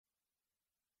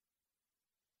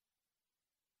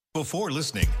Before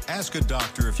listening, ask a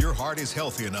doctor if your heart is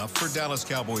healthy enough for Dallas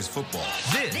Cowboys football.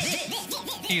 This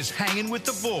is Hanging with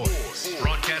the Boys,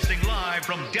 broadcasting live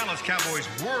from Dallas Cowboys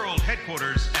World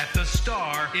Headquarters at the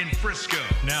Star in Frisco.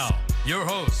 Now, your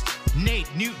hosts, Nate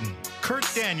Newton, Kurt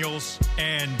Daniels,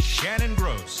 and Shannon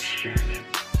Gross.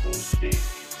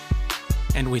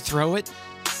 And we throw it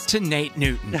to Nate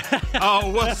Newton.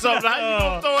 Oh, what's up? How you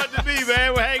gonna throw it to me,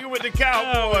 man? We're hanging with the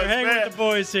Cowboys, we're hanging with the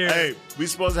boys here. Hey, we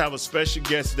supposed to have a special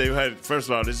guest today. First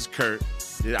of all, this is Kurt.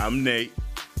 I'm Nate.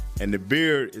 And the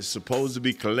Beard is supposed to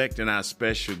be collecting our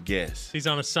special guest. He's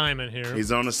on assignment here.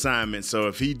 He's on assignment. So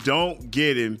if he don't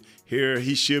get him here,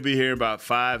 he should be here in about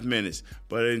 5 minutes.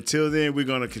 But until then, we're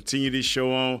going to continue this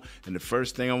show on. And the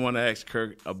first thing I want to ask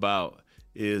Kurt about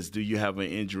is, do you have an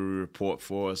injury report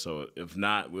for us? Or if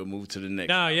not, we'll move to the next.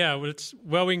 No, yeah.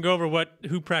 Well, we can go over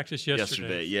who practiced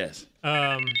yesterday. Yes.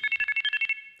 Thank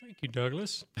you,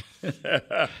 Douglas.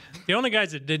 The only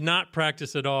guys that did not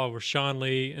practice at all were Sean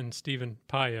Lee and Stephen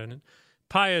Paya. And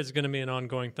Paya is going to be an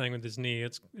ongoing thing with his knee.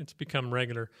 It's become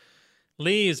regular.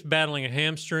 Lee is battling a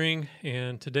hamstring,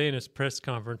 and today in his press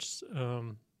conference,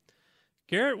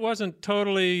 Garrett wasn't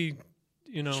totally,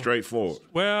 straightforward.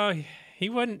 Well, he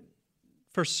wasn't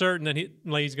for certain that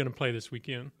Lee's going to play this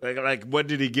weekend. Like, what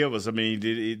did he give us? I mean,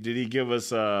 did he give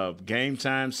us a game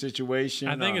time situation?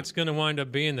 I think it's going to wind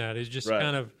up being that. It's just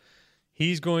kind of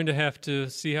he's going to have to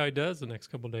see how he does the next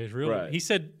couple of days, really. Right. He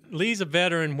said Lee's a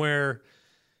veteran where,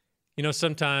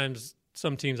 sometimes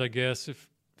some teams, I guess, if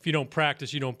you don't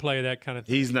practice, you don't play, that kind of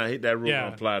thing. He's not – that rule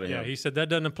don't apply to him. Yeah, he said that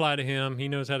doesn't apply to him. He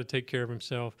knows how to take care of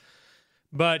himself.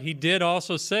 But he did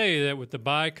also say that with the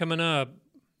bye coming up,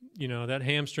 that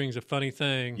hamstring's a funny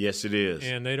thing. Yes, it is.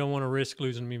 And they don't want to risk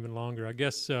losing him even longer. I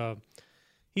guess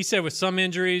he said with some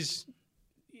injuries,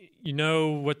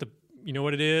 what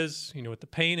it is, what the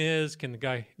pain is. Can the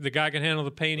guy can handle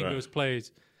the pain, he goes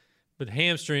plays. But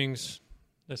hamstrings,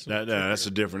 that's a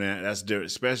different. That's different,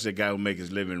 especially a guy who makes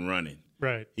his living running.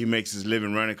 Right. He makes his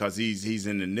living running because he's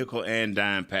in the nickel and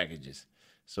dime packages.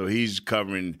 So he's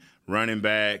covering running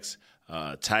backs,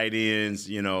 tight ends,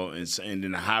 and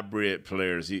then the hybrid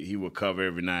players he will cover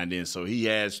every now and then. So he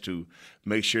has to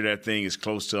make sure that thing is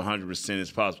close to 100%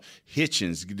 as possible.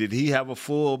 Hitchens, did he have a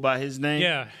full by his name?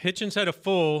 Yeah, Hitchens had a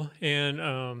full,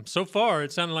 and so far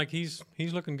it sounded like he's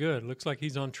looking good. Looks like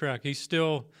he's on track. He's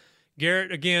still –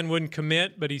 Garrett, again, wouldn't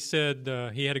commit, but he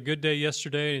said he had a good day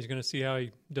yesterday, and he's going to see how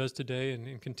he does today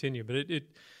and continue. But the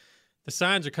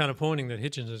signs are kind of pointing that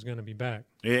Hitchens is going to be back.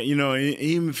 Yeah,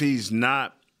 even if he's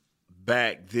not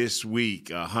back this week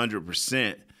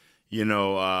 100%,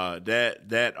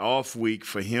 that off week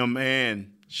for him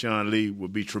and Sean Lee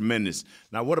would be tremendous.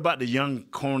 Now, what about the young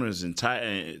corners and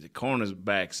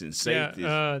cornerbacks and safeties?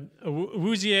 Yeah,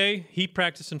 Awuzie, he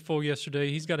practiced in full yesterday.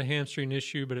 He's got a hamstring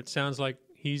issue, but it sounds like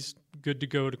he's good to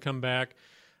go to come back.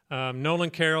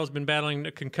 Nolan Carroll's been battling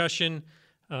a concussion.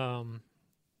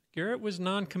 Garrett was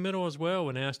non-committal as well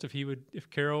when asked if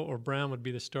Carroll or Brown would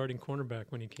be the starting cornerback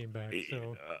when he came back.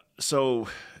 So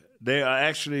they are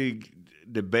actually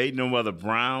debating on whether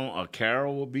Brown or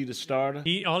Carroll will be the starter?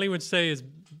 All he would say is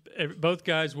both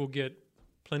guys will get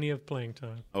plenty of playing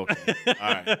time. Okay. All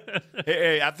right.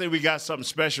 Hey, I think we got something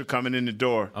special coming in the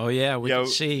door. Oh, yeah, we can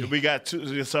see. We got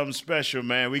something special,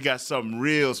 man. We got something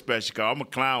real special. I'm a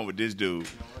clown with this dude.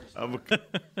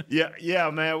 Yeah,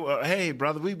 man. Well, hey,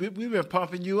 brother, we've been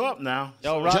pumping you up now.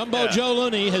 Jumbo Joe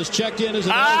Looney has checked in as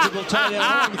an eligible tight end.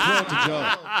 Let me throw it to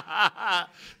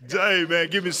Joe. Hey, man,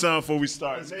 give me some before we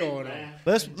start. What's going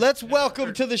on? Let's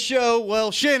welcome to the show,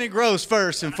 Shannon Gross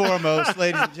first and foremost,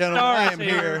 ladies and gentlemen. I am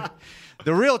here.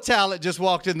 The real talent just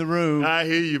walked in the room. I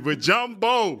hear you, but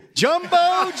Jumbo Joe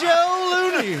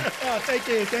Looney. Oh, thank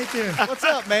you. What's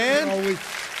up, man?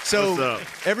 So up?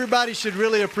 Everybody should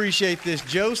really appreciate this.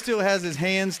 Joe still has his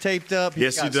hands taped up.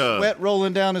 Yes, he does. Sweat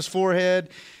rolling down his forehead.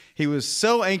 He was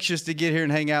so anxious to get here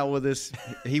and hang out with us.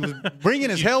 He was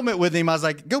bringing his helmet with him. I was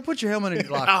like, go put your helmet in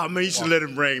your locker. Oh, man, you should let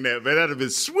him bring that, man. That would have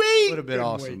been sweet. Would have been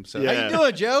awesome. So, yeah. How you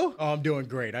doing, Joe? Oh, I'm doing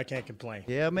great. I can't complain.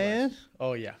 Yeah, man.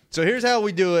 Oh, yeah. So here's how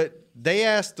we do it. They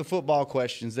ask the football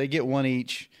questions. They get one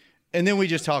each, and then we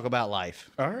just talk about life.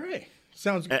 All right.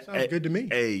 Sounds good to me.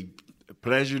 Hey,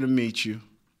 pleasure to meet you.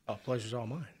 Oh, pleasure's all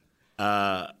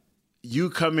mine. You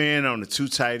come in on a two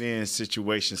tight end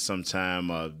situation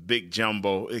sometime, big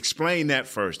jumbo. Explain that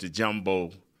first, the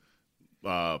jumbo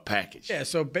package. Yeah,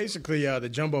 so basically the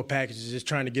jumbo package is just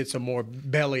trying to get some more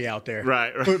belly out there.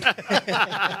 Right.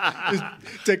 Just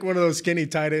take one of those skinny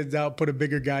tight ends out, put a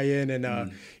bigger guy in, and,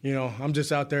 I'm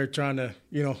just out there trying to,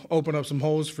 open up some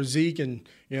holes for Zeke and,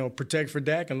 protect for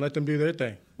Dak and let them do their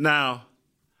thing. Now,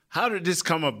 How did this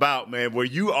come about, man? Were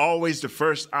you always the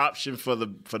first option for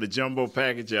the jumbo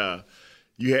package?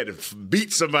 You had to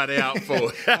beat somebody out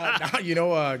for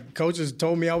it. Coaches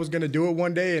told me I was going to do it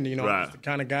one day, and I was the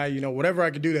kind of guy, whatever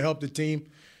I could do to help the team,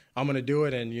 I'm going to do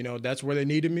it. And that's where they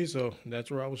needed me, so that's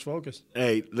where I was focused.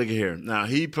 Hey, look at here. Now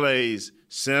he plays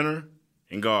center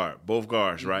and guard, both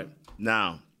guards, right?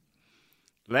 Now,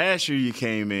 last year you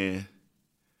came in.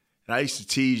 I used to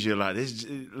tease you a lot. This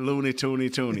loony,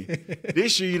 toony.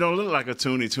 This year you don't look like a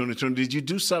toony. Did you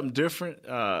do something different?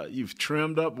 You've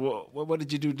trimmed up. What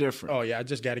did you do different? Oh, yeah, I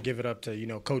just got to give it up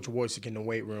to, Coach Wojcik in the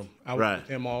weight room. I was with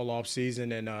him all off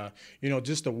season, and,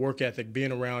 just the work ethic,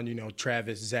 being around,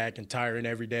 Travis, Zach, and Tyron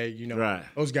every day.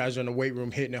 Those guys are in the weight room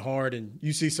hitting it hard, and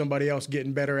you see somebody else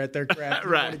getting better at their craft.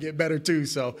 You want to get better too.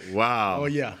 So, wow. Oh,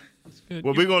 yeah.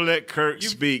 Well, we're going to let Kirk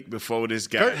speak before this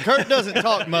guy. Kurt doesn't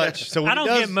talk much. So I don't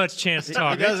get much chance to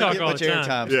talk. He doesn't talk get all much the time.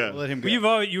 airtime. So we'll let him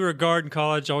go. You were a guard in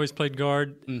college, always played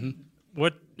guard. Mm-hmm.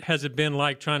 What has it been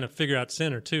like trying to figure out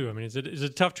center, too? I mean, is it a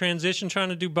tough transition trying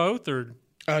to do both? Or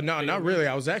no, not really.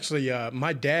 I was actually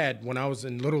my dad, when I was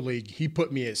in Little League, he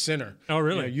put me at center. Oh,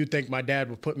 really? You'd think my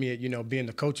dad would put me at, being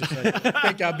the coach.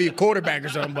 Think I'd be a quarterback or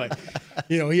something, but,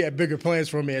 he had bigger plans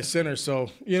for me at center.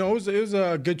 So, it was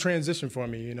a good transition for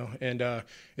me, and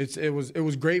it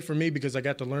was great for me because I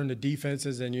got to learn the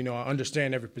defenses and, I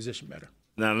understand every position better.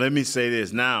 Now, let me say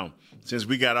this. Now, since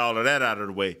we got all of that out of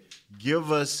the way,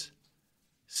 give us,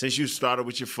 since you started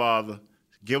with your father,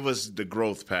 give us the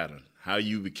growth pattern. How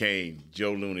you became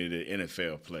Joe Looney, the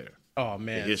NFL player. Oh,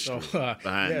 man. The history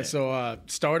behind that. So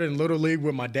started in Little League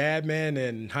with my dad, man,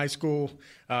 in high school.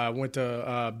 Went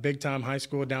to big-time high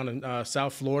school down in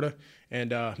South Florida.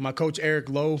 And my coach, Eric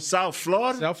Lowe. South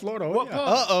Florida? South Florida. What yeah.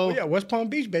 part? Oh, yeah, West Palm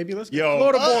Beach, baby. Let's go.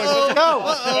 Florida boys.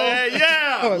 Let's go.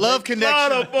 Yeah. Love connection.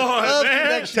 Florida boys, Love man.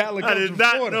 connection. I did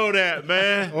not know that,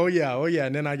 man. Oh, yeah.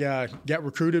 And then I got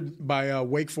recruited by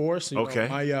Wake Forest.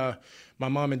 Okay. My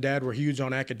mom and dad were huge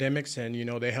on academics, and,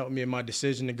 they helped me in my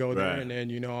decision to go there. Right. And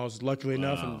then, I was lucky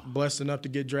enough and blessed enough to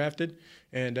get drafted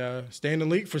and stay in the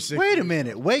league for 6 years. Wait a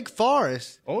minute. Wake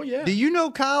Forest? Oh, yeah. Do you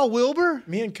know Kyle Wilbur?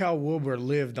 Me and Kyle Wilbur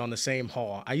lived on the same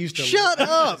hall. I used to Shut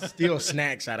up. steal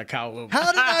snacks out of Kyle Wilbur.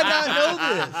 How did I not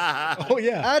know this? Oh,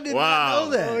 yeah. I did not know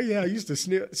that. Oh, yeah. I used to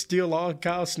steal all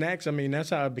Kyle's snacks. I mean,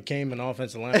 that's how I became an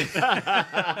offensive lineman.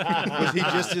 Was he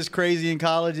just as crazy in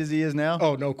college as he is now?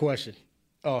 Oh, no question.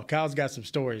 Oh, Kyle's got some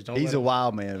stories. He's a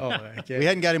wild man. Oh, okay. We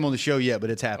hadn't got him on the show yet,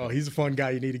 but it's happening. Oh, he's a fun guy.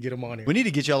 You need to get him on here. We need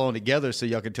to get y'all on together so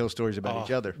y'all can tell stories about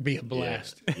each other. Be a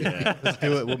blast. Yeah. Let's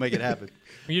do it. We'll make it happen.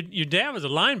 Your dad was a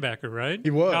linebacker, right? He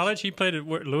was. College, he played at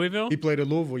Louisville? He played at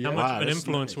Louisville, yeah. How much of an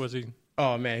influence was he?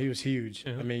 Oh, man, he was huge.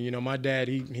 Yeah. I mean, my dad,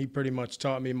 he pretty much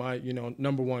taught me my,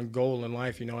 number one goal in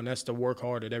life, and that's to work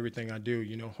hard at everything I do.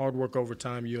 Hard work over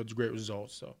time yields great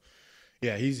results. So,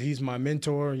 yeah, he's my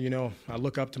mentor. I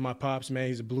look up to my pops, man.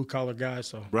 He's a blue-collar guy,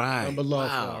 so nothing but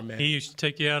love for him, man. He used to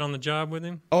take you out on the job with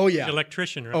him? Oh, yeah. He's an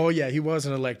electrician, right? Oh, yeah, he was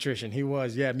an electrician. He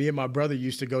was, yeah. Me and my brother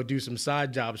used to go do some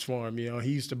side jobs for him.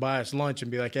 He used to buy us lunch and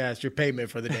be like, it's your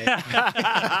payment for the day.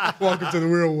 Welcome to the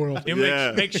real world. You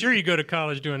make sure you go to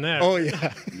college doing that. Oh,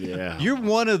 yeah. Yeah. You're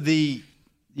one of the,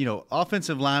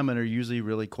 offensive linemen are usually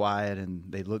really quiet and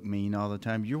they look mean all the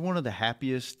time. You're one of the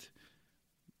happiest,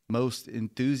 most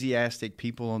enthusiastic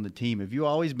people on the team. Have you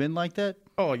always been like that?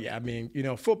 Oh yeah, I mean,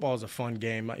 football is a fun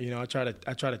game. I try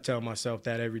to tell myself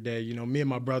that every day. Me and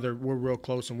my brother, we're real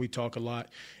close and we talk a lot.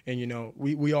 And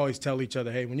we always tell each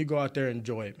other, hey, when you go out there,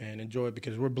 enjoy it, man. Enjoy it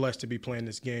because we're blessed to be playing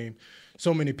this game.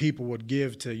 So many people would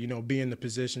give to be in the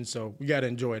position, so we got to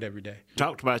enjoy it every day.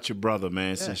 Talk about your brother,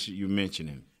 man, since you mentioned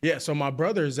him. Yeah, so my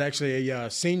brother is actually a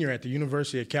senior at the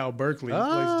University of Cal Berkeley. He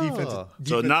plays defensive.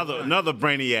 So another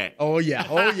brainiac. Oh yeah.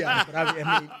 But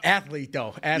I mean, athlete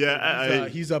though.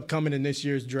 He's upcoming in this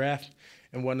year's draft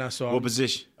and whatnot. So what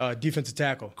position? Defensive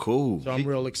tackle. Cool. So I'm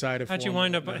real excited. How'd you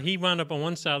wind up? He wound up on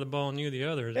one side of the ball and you the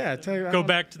other. Yeah, I tell you. Go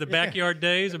back to the backyard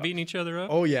days of beating each other up.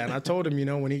 Oh yeah, and I told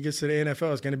him, when he gets to the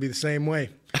NFL, it's going to be the same way.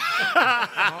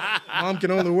 Mom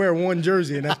can only wear one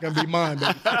jersey, and that's going to be mine.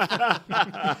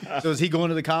 So is he going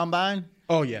to the combine?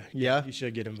 Oh yeah. He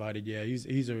should get invited. Yeah,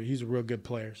 he's a real good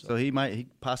player. So he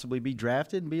possibly be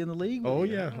drafted and be in the league. Oh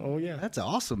yeah. That's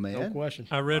awesome, man. No question.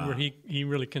 I read where he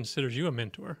really considers you a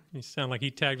mentor. You sound like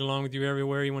he tagged along with you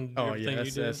everywhere. He wanted to do everything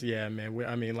you did. Yeah, man.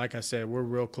 I mean, like I said, we're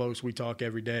real close. We talk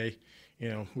every day.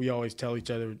 We always tell each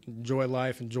other, enjoy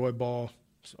life, enjoy ball.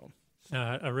 So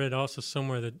I read also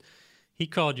somewhere that He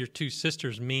called your two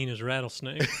sisters mean as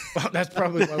rattlesnakes. Well, that's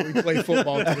probably why we play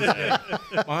football to this day.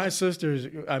 My sisters,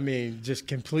 I mean, just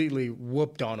completely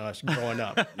whooped on us growing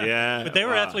up. Yeah. But they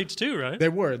were athletes too, right? They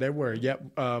were.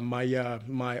 Yep.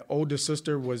 My oldest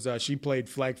sister was she played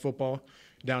flag football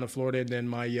down in Florida, and then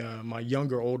my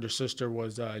older sister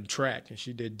was in track, and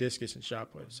she did discus and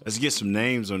shot put. So. Let's get some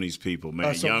names on these people,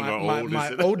 man. So Younger, oldest.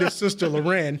 my oldest sister,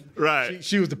 Loren, Right.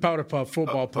 She was the powder puff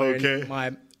football player.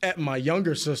 Okay. And my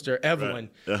younger sister, Evelyn,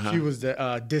 she was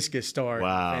the discus star in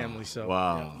the family. So,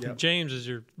 wow. Yep. James is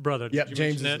your brother. Did Yep, you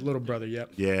James is mention his little brother.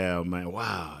 Yep. Yeah, man.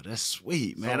 Wow, that's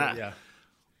sweet, man. Yeah.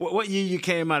 What year you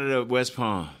came out of the West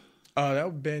Palm? That would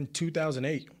have been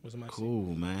 2008. Was my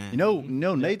Cool, man. You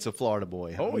know, Nate's a Florida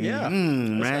boy. Oh yeah,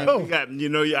 man. go. You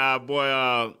got, our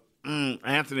boy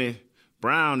Anthony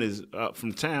Brown is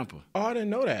from Tampa. Oh, I didn't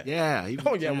know that. Yeah. He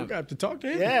Oh yeah, we got to talk to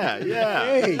him. Yeah.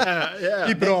 Hey, Yeah.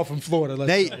 keep it all from Florida. Let's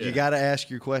Nate, go. you got to ask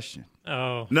your question.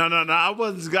 Oh, No. I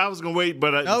was gonna wait,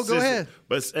 but No, go ahead.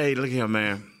 But hey, look here,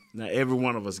 man. Now every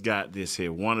one of us got this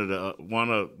here. One of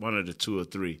the two or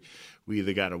three. We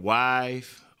either got a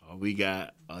wife, or we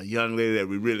got a young lady that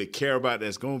we really care about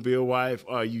that's gonna be a wife,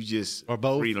 or you just Or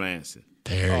both. freelancing.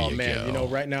 Oh man,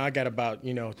 right now I got about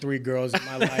 3 girls in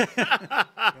my life.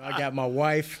 I got my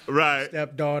wife, Right.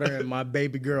 stepdaughter, and my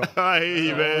baby girl. I hear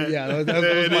you, man. Yeah, those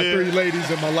There are my it 3 is. ladies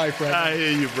in my life right now. I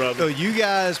hear you, brother. So you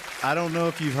guys, I don't know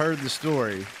if you've heard the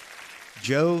story.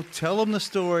 Joe, tell them the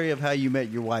story of how you met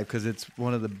your wife, because it's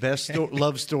one of the best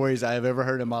love stories I have ever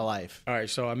heard in my life. All right,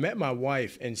 so I met my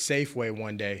wife in Safeway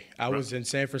one day. I was in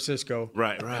San Francisco.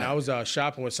 Right. And I was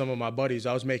shopping with some of my buddies.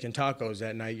 I was making tacos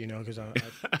that night, because I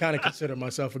kind of consider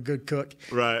myself a good cook.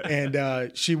 Right.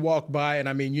 And she walked by, and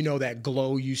I mean, that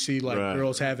glow you see like Right.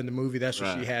 girls have in the movie. That's what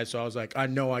Right. she had. So I was like, I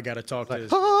know I got to talk to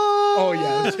this. Oh,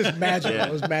 yeah, it was just magical.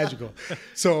 It was magical.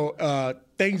 So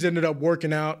things ended up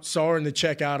working out. Saw her in the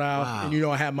checkout aisle. Wow. And,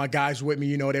 I had my guys with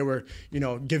me. They were,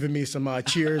 giving me some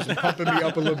cheers and pumping me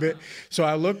up a little bit. So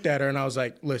I looked at her and I was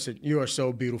like, listen, you are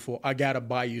so beautiful. I got to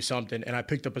buy you something. And I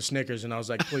picked up a Snickers and I was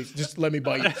like, please, just let me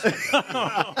buy you something.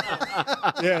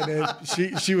 Yeah, then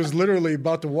she was literally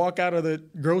about to walk out of the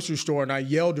grocery store and I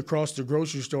yelled across the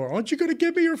grocery store, aren't you going to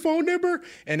give me your phone number?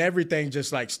 And everything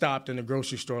just like stopped in the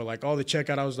grocery store. Like all the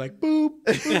checkout, I was like, boop,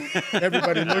 boop.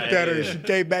 Everybody looked at her and she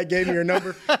came back, gave me her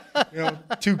number.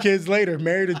 2 kids later,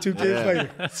 married and 2 kids later.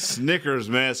 Snickers,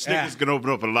 man. Snickers Yeah. can open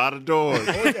up a lot of doors.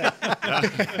 Oh, yeah.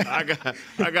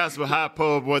 I got some high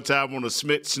pub one time on a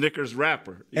Snickers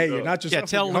wrapper. Hey, you're not just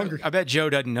tell hungry. I bet Joe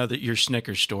doesn't know that your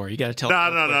Snickers story. You got to tell.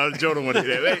 No. Joe don't want to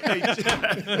hear that.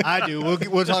 Hey, I do.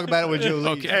 We'll talk about it when Joe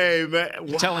leaves. Okay. hey, man.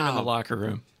 Wow. Tell him in the locker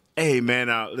room. Hey, man.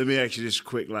 Now, let me ask you this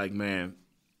quick. Like, man,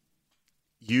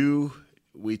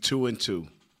 we 2-2.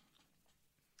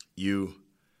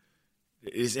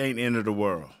 This ain't the end of the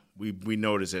world. We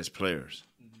know this as players,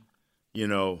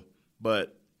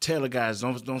 But tell the guys,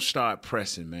 don't start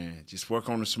pressing, man. Just work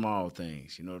on the small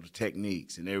things, the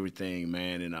techniques and everything,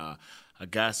 man. And a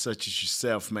guy such as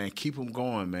yourself, man, keep them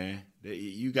going, man.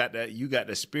 You got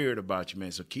that spirit about you,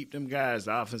 man. So keep them guys,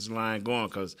 the offensive line, going,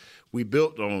 because we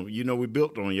built on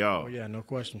y'all. Oh, yeah, no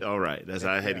question. All right,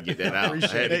 I had to get that out. I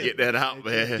had to get that out,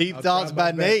 man. Deep thoughts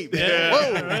by Nate.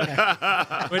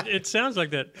 Yeah. but it sounds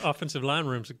like that offensive line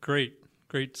room's a great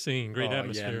scene, great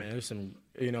atmosphere. Yeah, man. There's some,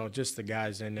 just the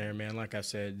guys in there, man. Like I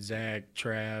said, Zach,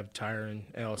 Trav, Tyron,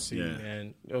 LC,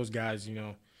 man. Those guys,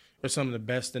 they're some of the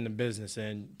best in the business.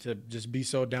 And to just be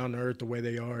so down to earth the way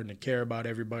they are and to care about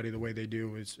everybody the way they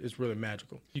do, it's really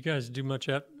magical. You guys do much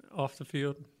off the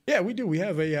field? Yeah, we do. We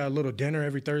have a little dinner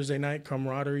every Thursday night,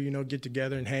 camaraderie, get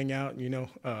together and hang out,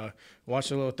 watch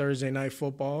a little Thursday night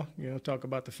football, talk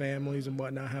about the families and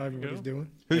whatnot, how everybody's doing.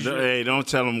 Hey, don't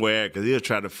tell him where, because he'll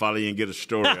try to follow you and get a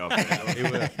story off. He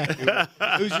will.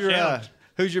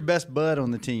 Who's your best bud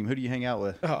on the team? Who do you hang out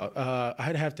with?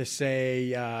 I'd have to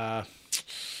say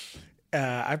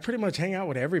I pretty much hang out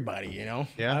with everybody,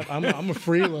 Yeah. I'm a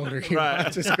freeloader. Right. I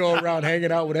just go around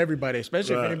hanging out with everybody,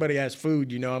 especially if anybody has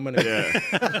food. I'm gonna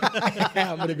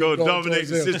I'm gonna Go going dominate towards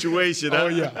the them. situation. Oh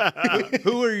huh? yeah.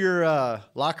 Who are your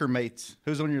locker mates?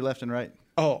 Who's on your left and right?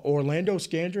 Oh, Orlando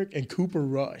Scandrick and Cooper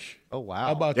Rush. Oh, wow.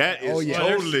 How about That is Oh yeah.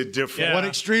 totally different. Yeah. One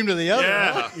extreme to the other.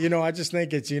 Yeah. I just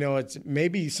think it's it's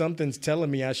maybe something's telling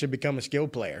me I should become a skill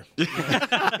player. So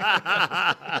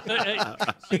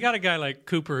you got a guy like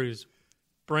Cooper who's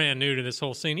brand new to this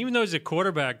whole scene. Even though he's a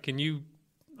quarterback, can you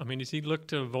I mean, does he look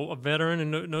to a veteran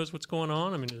and knows what's going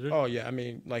on? I mean, Oh yeah, I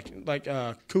mean, like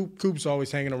Coop's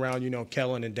always hanging around,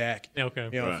 Kellen and Dak. Okay.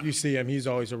 If you see him, he's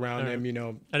always around them.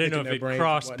 I didn't know if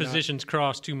positions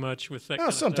cross too much with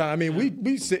that. Sometimes. I mean,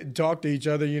 we sit and talk to each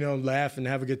other, laugh and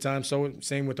have a good time. So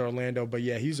same with Orlando. But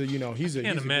yeah, he's a I can't he's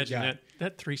imagine a good guy.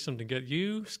 that threesome to get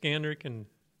you, Skandrick, and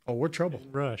we're trouble.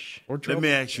 Rush. We're trouble. Let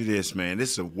me ask you this, man.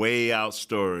 This is a way out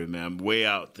story, man. Way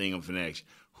out thing of an action.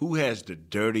 Who has the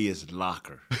dirtiest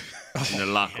locker in the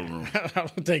locker room? I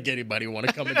don't think anybody want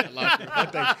to come in that locker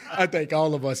room. I think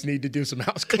all of us need to do some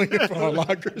house cleaning for our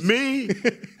lockers. Me?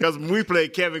 Because when we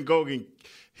played Kevin Gogan,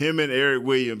 him and Eric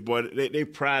Williams, boy, they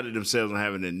prided themselves on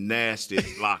having the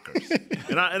nastiest lockers.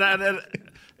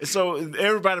 So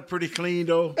everybody pretty clean,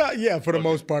 though? Yeah, for the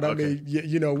most part. I mean,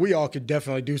 we all could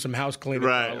definitely do some house cleaning.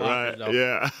 Right,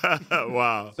 yeah.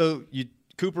 Wow. So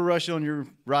Cooper Rush on your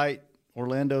right,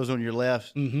 Orlando's on your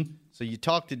left. Mm-hmm. So you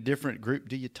talk to different group.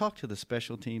 Do you talk to the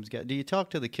special teams guy? Do you talk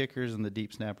to the kickers and the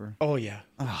deep snapper? Oh, yeah.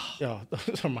 Oh,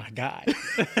 those are my guys.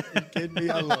 Are you kidding me?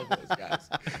 I love those guys.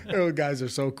 Those guys are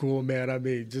so cool, man. I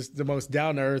mean, just the most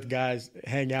down-to-earth guys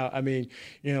hang out. I mean,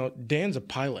 Dan's a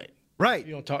pilot. Right.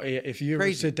 You don't talk. If you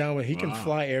ever sit down with him, he can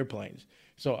fly airplanes.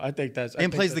 So I think that's.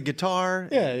 And plays the guitar.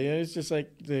 Yeah, it's just like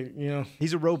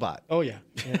He's a robot. Oh yeah,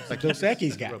 it's like Dos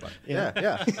Equis guy.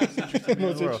 Yeah.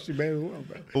 Most interesting man in the world,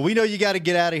 bro. Well, we know you got to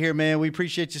get out of here, man. We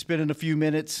appreciate you spending a few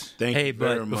minutes. Thank you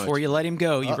very much. Before you let him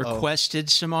go, you requested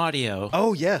some audio.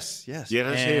 Oh yes. Yeah, let's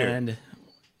hear it. And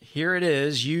here it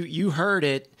is. You heard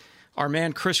it. Our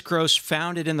man Chris Gross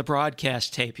found it in the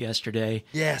broadcast tape yesterday.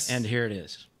 Yes. And here it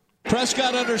is.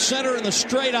 Prescott under center in the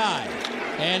straight eye.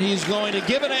 And he's going to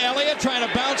give it to Elliott, trying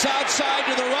to bounce outside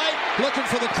to the right, looking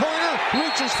for the corner,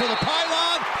 reaches for the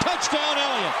pylon, touchdown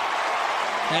Elliott.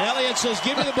 And Elliott says,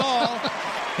 give me the ball.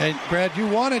 Hey, Brad, you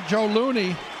wanted Joe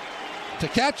Looney to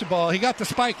catch the ball. He got to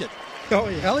spike it. Oh,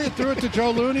 yeah. Elliott threw it to Joe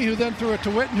Looney, who then threw it to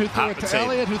Witten, who threw it to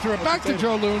Elliott, who threw it back to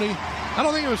Joe Looney. I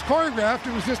don't think it was choreographed.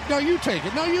 It was just, no, you take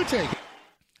it. No, you take it.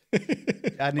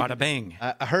 Bada bang.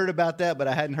 I heard about that, but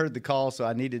I hadn't heard the call, so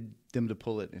I needed them to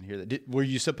pull it and hear that. Were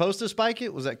you supposed to spike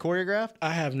it? Was that choreographed?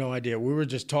 I have no idea. We were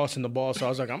just tossing the ball, so I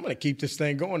was like, I'm going to keep this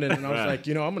thing going. And I was like,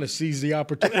 I'm going to seize the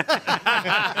opportunity.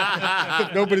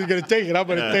 If nobody's going to take it, I'm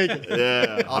going to take it.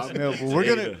 Yeah. Awesome. Well,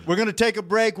 we're gonna take a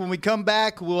break. When we come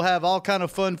back, we'll have all kind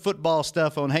of fun football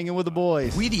stuff on Hanging with the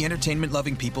Boys. We, the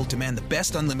entertainment-loving people, demand the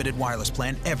best unlimited wireless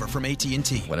plan ever from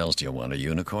AT&T. What else do you want, a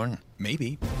unicorn?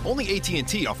 Maybe. Only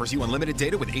AT&T offers you unlimited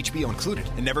data with HBO included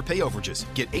and never pay overages.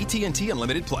 Get AT&T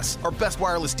Unlimited Plus, our best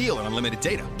wireless deal on unlimited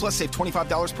data. Plus, save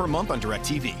 $25 per month on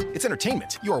DirecTV. It's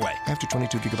entertainment your way. After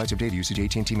 22 gigabytes of data usage,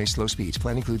 AT&T may slow speeds.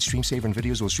 Plan includes stream saver and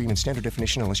videos will stream in standard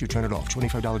definition unless you turn it off.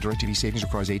 $25 DirecTV savings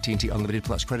requires AT&T Unlimited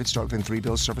Plus. Credits start within 3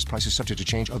 bills. Service prices subject to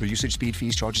change. Other usage, speed,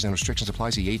 fees, charges, and restrictions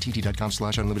apply. See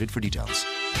att.com/unlimited for details.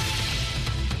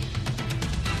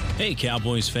 Hey,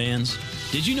 Cowboys fans.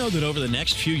 Did you know that over the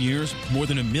next few years, more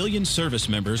than 1 million service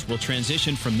members will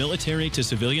transition from military to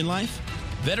civilian life?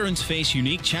 Veterans face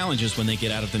unique challenges when they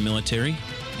get out of the military,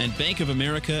 and Bank of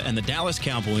America and the Dallas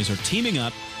Cowboys are teaming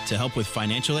up to help with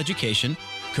financial education,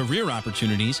 career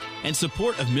opportunities, and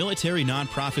support of military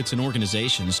nonprofits and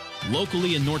organizations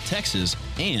locally in North Texas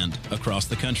and across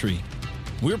the country.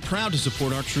 We're proud to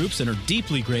support our troops and are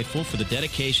deeply grateful for the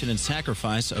dedication and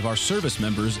sacrifice of our service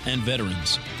members and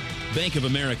veterans. Bank of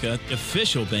America,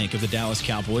 official bank of the Dallas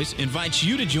Cowboys, invites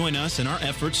you to join us in our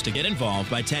efforts to get involved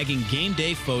by tagging game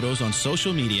day photos on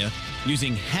social media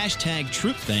using hashtag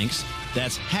TroopThanks,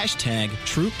 that's hashtag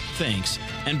TroopThanks,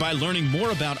 and by learning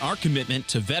more about our commitment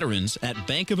to veterans at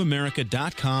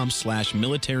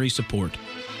bankofamerica.com/military support.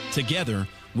 Together,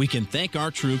 we can thank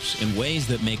our troops in ways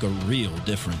that make a real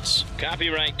difference.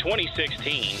 Copyright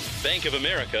 2016, Bank of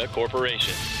America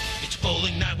Corporation. It's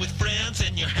bowling night with friends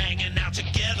and you're hanging out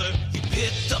together. You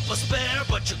picked up a spare,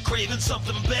 but you're craving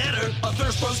something better. A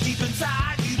thirst grows deep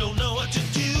inside, you don't know what to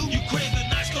do. You crave a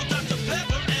nice cold Dr.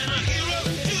 Pepper and a hero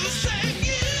to save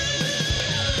you.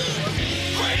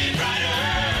 Crave Rider.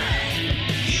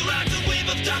 You ride the wave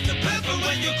of Dr. Pepper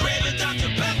when you're craving Dr.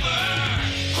 Pepper.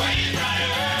 Crave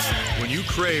Rider. When you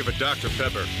crave a Dr.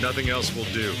 Pepper, nothing else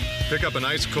will do. Pick up an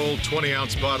ice-cold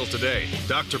 20-ounce bottle today.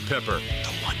 Dr. Pepper.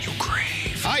 The one you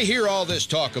crave. I hear all this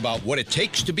talk about what it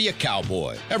takes to be a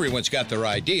cowboy. Everyone's got their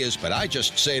ideas, but I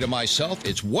just say to myself,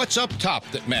 it's what's up top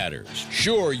that matters.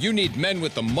 Sure, you need men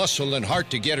with the muscle and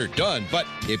heart to get her done, but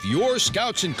if your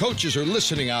scouts and coaches are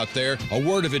listening out there, a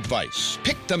word of advice.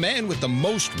 Pick the man with the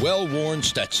most well-worn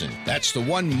Stetson. That's the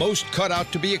one most cut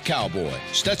out to be a cowboy.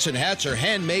 Stetson hats are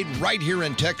handmade right here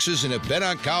in Texas and have been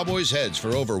on cowboys' heads for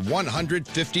over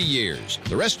 150 years.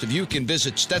 The rest of you can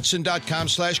visit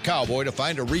Stetson.com/cowboy to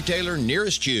find a retailer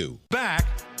nearest you. Back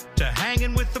to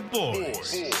Hanging with the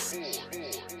Boys.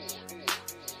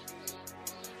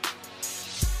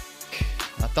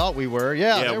 I thought we were.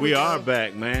 Yeah, we are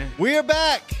back, man. We are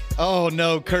back. Oh,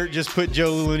 no. Kurt just put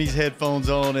Joe Looney's headphones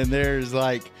on, and there's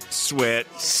like sweat.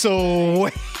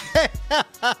 Sweat.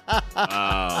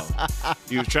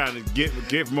 You were trying to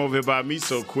get from over here by me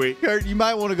so quick. Kurt, you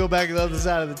might want to go back to the other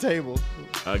side of the table.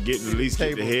 Get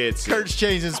the headset. Kurt's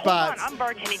changing spots. I'm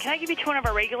bartending. Can I give you to one of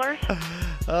our regulars?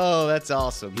 Oh, that's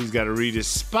awesome. He's got to read his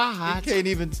spot. He can't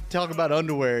even talk about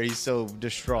underwear. He's so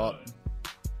distraught.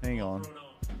 Hang on.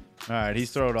 All right, he's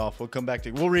thrown off. We'll come back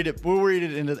to. We'll read it. We'll read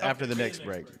it after the next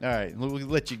break. All right, we'll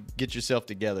let you get yourself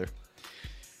together.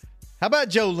 How about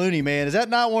Joe Looney, man? Is that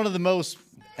not one of the most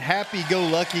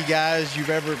happy-go-lucky guys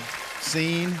you've ever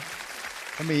seen?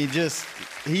 I mean,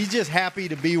 he's just happy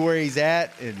to be where he's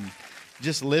at and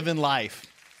just living life.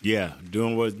 Yeah,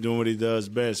 doing what he does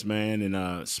best, man.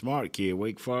 And smart kid,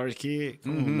 Wake Forest kid.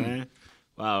 Come on, man.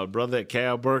 Wow, brother at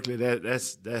Cal Berkeley.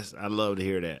 That's. I love to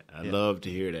hear that. I love to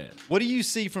hear that. What do you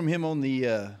see from him on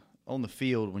the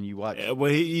field when you watch?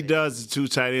 Well, he does the two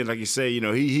tight ends, like you say. You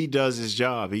know, he does his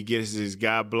job. He gets his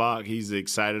guy blocked. He's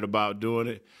excited about doing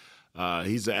it.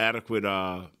 He's an adequate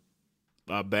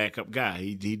backup guy.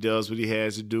 He does what he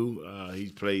has to do. He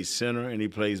plays center and he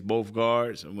plays both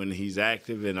guards when he's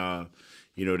active, and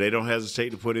they don't hesitate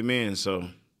to put him in. So,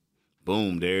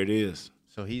 boom, there it is.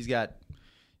 So he's got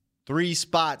 3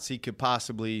 spots he could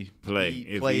possibly play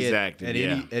if he's active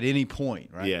at any point,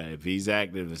 right? Yeah, if he's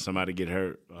active and somebody get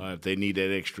hurt, if they need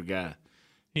that extra guy.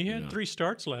 He had 3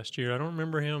 starts last year. I don't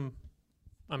remember him.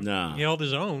 No. He held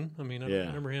his own. I mean, I don't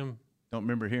remember him. Don't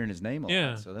remember hearing his name on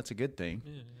it, so that's a good thing.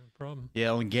 Yeah, no problem.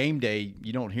 Yeah, on game day,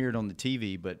 you don't hear it on the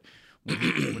TV, but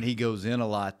when he goes in a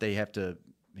lot,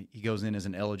 he goes in as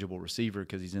an eligible receiver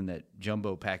because he's in that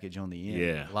jumbo package on the end.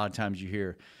 Yeah. A lot of times you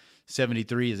hear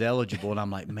 73 is eligible, and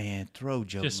I'm like, man, throw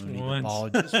Joe Looney once. the ball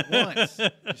just once.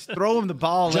 Just throw him the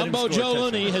ball. And Jumbo let him score Joe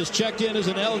Looney has checked in as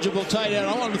an eligible tight end.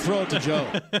 I want to throw it to Joe.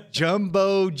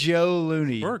 Jumbo Joe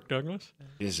Looney. Work, Douglas.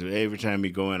 Every time he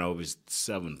go in over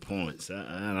 7 points.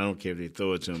 I don't care if they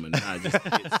throw it to him or not. Just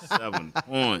get 7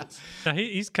 points. Now,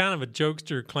 he's kind of a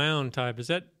jokester clown type. Is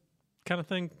that kind of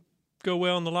thing go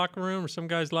well in the locker room, or some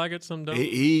guys like it, some don't?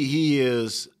 He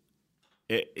is.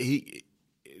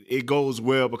 It goes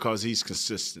well because he's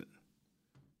consistent.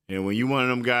 And when you one of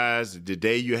them guys, the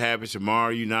day you're happy, tomorrow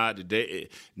you're not. That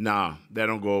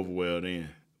don't go over well then.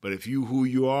 But if you who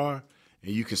you are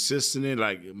and you consistent in,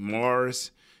 like Morris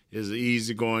is an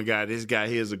easygoing guy. This guy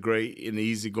here is a great and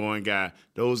easygoing guy.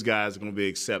 Those guys are going to be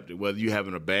accepted, whether you're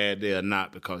having a bad day or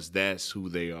not, because that's who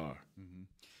they are. Mm-hmm.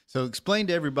 So explain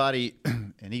to everybody,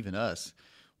 and even us,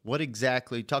 what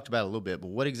exactly, talked about it a little bit, but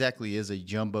what exactly is a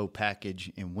jumbo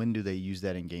package, and when do they use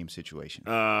that in game situation?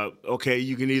 Okay,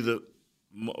 you can either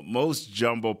most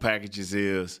jumbo packages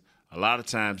is, a lot of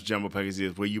times jumbo packages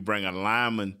is where you bring a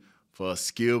lineman for a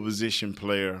skill position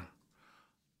player,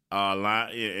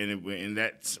 and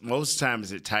that's most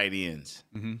times at tight ends.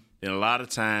 Mm-hmm. And a lot of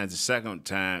times, the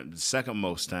second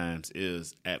most times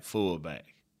is at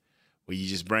fullback, where you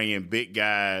just bring in big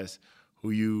guys who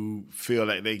you feel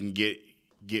like they can get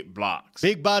blocks.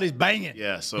 Big bodies banging.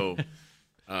 Yeah, so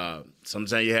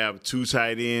sometimes you have 2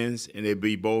 tight ends, and they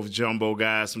be both jumbo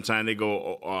guys. Sometimes they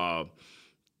go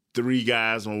 3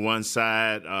 guys on one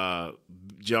side,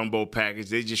 jumbo package.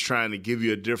 They're just trying to give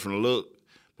you a different look.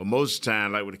 But most of the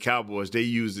time, like with the Cowboys, they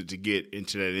use it to get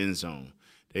into that end zone.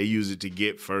 They use it to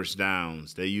get first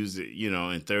downs. They use it,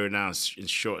 in third down in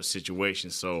short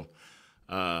situations. So,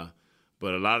 but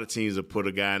a lot of teams will put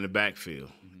a guy in the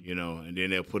backfield. And then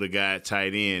they'll put a guy at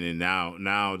tight end, and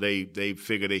now they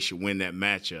figure they should win that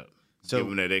matchup. So give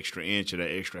him that extra inch or that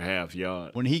extra half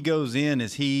yard. When he goes in,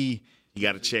 is he? You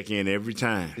got to check in every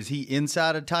time. Is he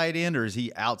inside a tight end or is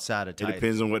he outside a tight end? It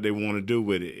depends on what they want to do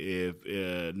with it.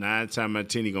 If 9 times out of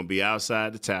 10 he's gonna be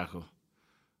outside the tackle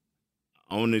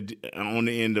on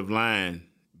the end of line,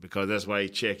 because that's why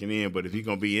he's checking in. But if he's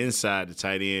gonna be inside the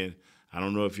tight end, I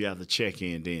don't know if you have to check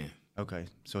in then. Okay,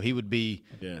 so he would be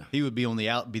on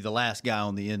the the last guy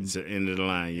on the end. It's the end of the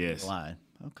line, yes.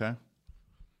 Okay.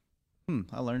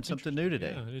 I learned something new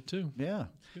today. Yeah, I did too. Yeah.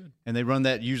 Good. And they run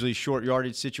that usually short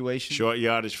yardage situation? Short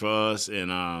yardage for us in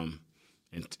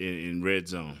red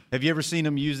zone. Have you ever seen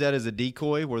them use that as a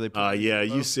decoy where they put yeah,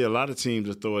 you see a lot of teams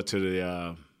will throw it to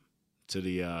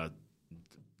the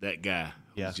that guy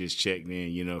who's just checked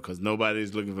in, because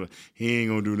nobody's looking for – he ain't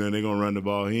going to do nothing. They're going to run the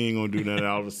ball. He ain't going to do nothing.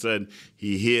 All of a sudden,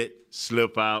 he hit,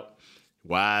 slip out,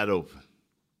 wide open,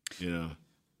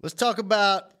 Let's talk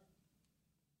about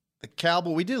the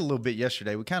Cowboy. We did a little bit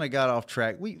yesterday. We kind of got off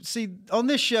track. On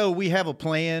this show, we have a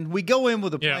plan. We go in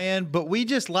with a plan, but we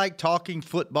just like talking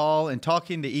football and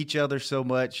talking to each other so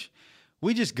much.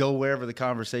 We just go wherever the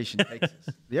conversation takes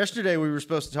us. Yesterday, we were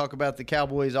supposed to talk about the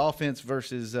Cowboys' offense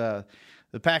versus the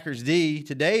Packers' D.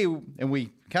 Today, and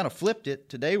we kind of flipped it.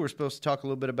 Today, we're supposed to talk a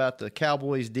little bit about the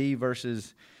Cowboys' D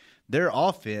versus their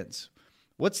offense.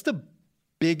 What's the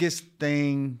biggest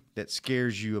thing that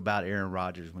scares you about Aaron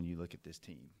Rodgers when you look at this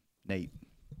team, Nate?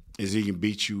 Is he can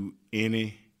beat you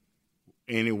any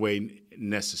way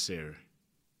necessary.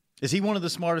 Is he one of the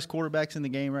smartest quarterbacks in the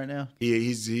game right now? Yeah,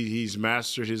 he's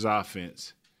mastered his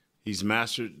offense. He's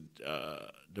mastered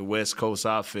the West Coast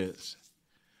offense,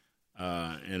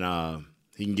 and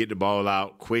he can get the ball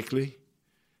out quickly.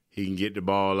 He can get the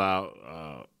ball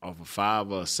out off a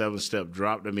 5 or 7 step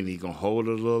drop. I mean, he can hold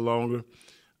it a little longer.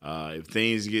 If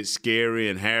things get scary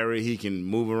and hairy, he can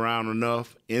move around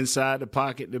enough inside the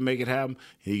pocket to make it happen.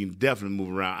 He can definitely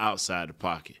move around outside the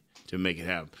pocket to make it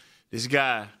happen. This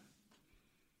guy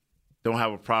don't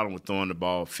have a problem with throwing the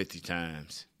ball 50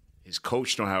 times. His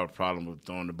coach don't have a problem with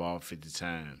throwing the ball 50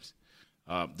 times.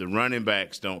 The running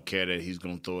backs don't care that he's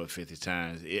going to throw it 50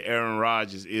 times. Aaron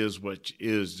Rodgers is what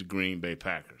is the Green Bay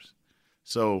Packers.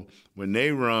 So when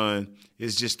they run,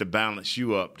 it's just to balance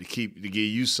you up, to give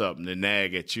you something to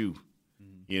nag at you.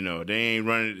 They ain't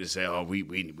running it to say, "Oh, we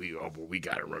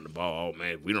got to run the ball." Oh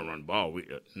man, if we don't run the ball.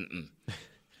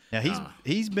 Now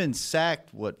he's been sacked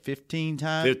 15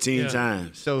 times? 15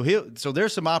 times. So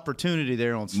there's some opportunity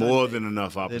there on Sunday. More than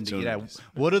enough opportunities.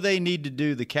 What do they need to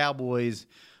do, the Cowboys,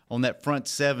 on that front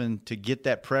 7 to get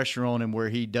that pressure on him where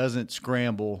he doesn't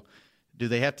scramble? Do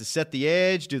they have to set the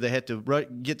edge? Do they have to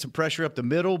get some pressure up the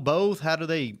middle? Both? How do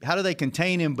they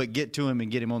contain him but get to him and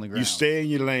get him on the ground? You stay in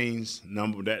your lanes.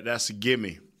 That's a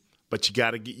gimme. But you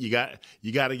got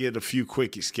to get a few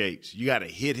quick escapes. You got to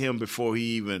hit him before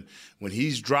when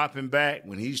he's dropping back,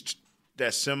 when he's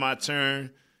that semi-turn,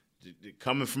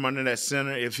 coming from under that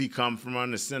center. If he comes from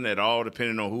under the center at all,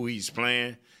 depending on who he's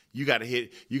playing, you got to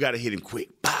hit him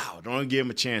quick. Pow! Don't give him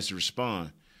a chance to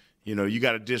respond. You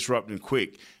got to disrupt him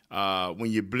quick.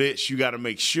 When you blitz, you got to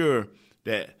make sure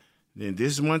that. Then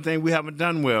this is one thing we haven't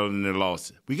done well in the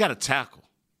losses. We got to tackle.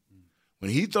 When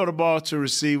he throw the ball to a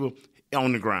receiver,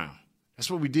 on the ground. That's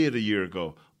what we did a year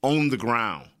ago. On the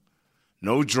ground.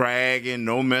 No dragging,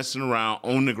 no messing around.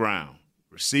 On the ground.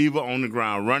 Receiver on the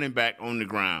ground. Running back on the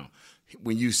ground.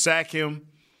 When you sack him,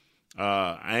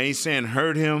 I ain't saying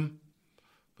hurt him,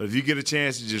 but if you get a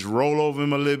chance to just roll over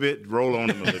him a little bit, roll on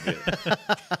him a little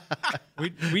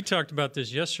bit. We talked about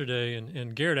this yesterday,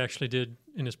 and Garrett actually did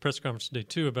in his press conference today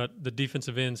too, about the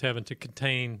defensive ends having to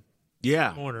contain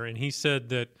the corner. And he said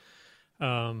that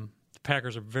the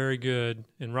Packers are very good,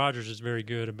 and Rodgers is very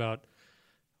good about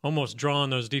almost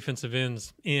drawing those defensive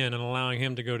ends in and allowing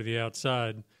him to go to the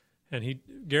outside. And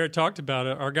Garrett talked about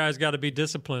it. Our guys got to be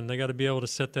disciplined. They got to be able to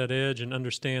set that edge and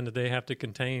understand that they have to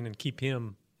contain and keep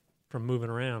him from moving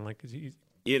around. Like he's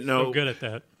so good at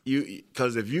that.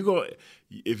 Because if you're going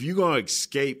to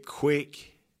escape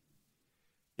quick,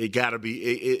 it got to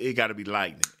be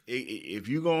lightning. If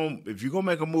you're gonna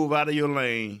make a move out of your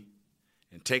lane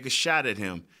and take a shot at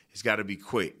him, it's got to be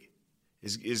quick.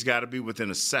 It's got to be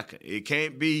within a second. It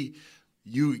can't be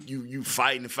you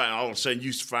fighting and fighting. All of a sudden,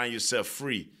 you find yourself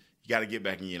free. You got to get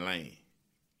back in your lane.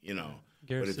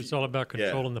 Garrett, it's all about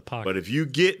controlling the pocket. But if you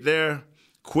get there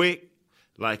quick,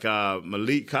 like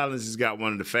Malik Collins has got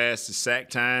one of the fastest sack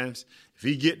times. If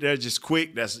he get there just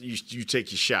quick, that's you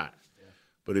take your shot.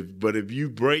 Yeah. But if you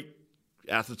break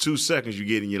after 2 seconds, you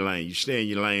get in your lane. You stay in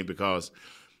your lane because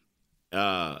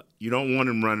you don't want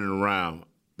him running around.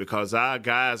 Because our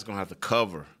guys going to have to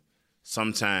cover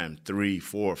sometime 3,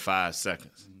 4, 5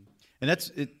 seconds. And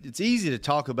it's easy to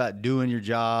talk about doing your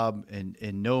job and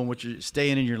knowing what you're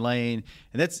staying in your lane.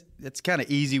 And that's kind of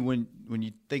easy when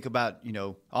you think about,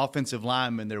 offensive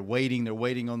linemen, they're waiting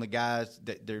on the guys,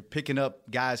 that they're picking up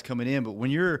guys coming in. But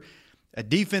when you're a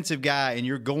defensive guy and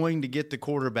you're going to get the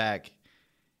quarterback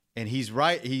and he's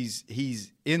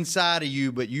inside of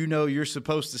you, but you're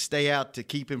supposed to stay out to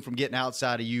keep him from getting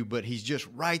outside of you, but he's just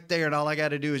right there, and all I got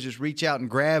to do is just reach out and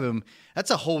grab him.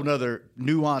 That's a whole nother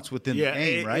nuance within the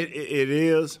game, right? It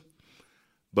is.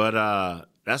 But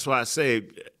that's why I say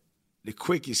the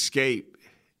quick escape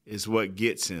is what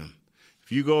gets him.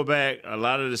 If you go back, a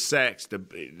lot of the sacks, the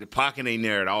pocket ain't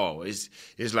there at all. It's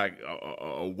like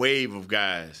a wave of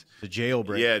guys. The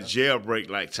jailbreak. Yeah,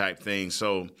 jailbreak-like type thing.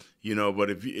 So, but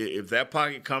if that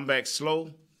pocket come back slow,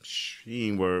 he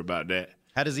ain't worried about that.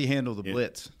 How does he handle the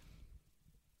blitz?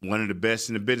 One of the best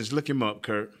in the business. Look him up,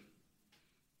 Kurt.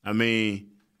 I mean,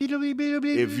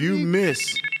 if you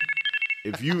miss,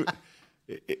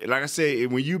 like I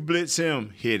said, when you blitz him,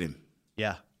 hit him.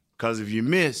 Yeah. Because if you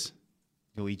miss,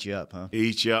 he'll eat you up, huh? He'll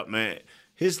eat you up, man.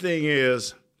 His thing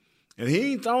is, and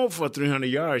he ain't thrown for 300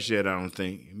 yards yet, I don't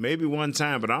think. Maybe one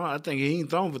time, but I think he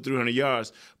ain't thrown for 300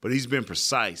 yards, but he's been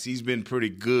precise. He's been pretty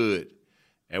good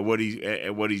at what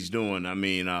he's doing. I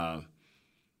mean,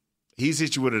 he's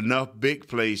hit you with enough big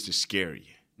plays to scare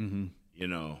you.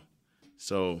 Mm-hmm.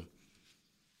 So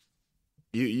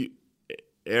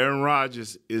Aaron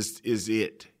Rodgers is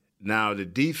it. Now the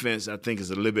defense I think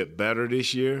is a little bit better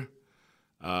this year.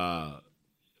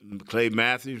 Clay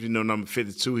Matthews, number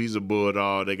 52, he's a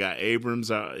bulldog. They got Abrams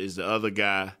is the other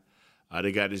guy.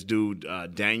 They got this dude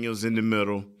Daniels in the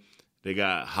middle. They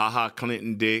got HaHa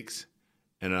Clinton Dix,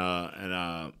 and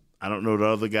I don't know the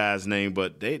other guy's name,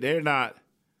 but they're not.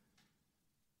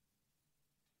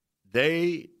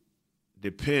 They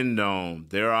depend on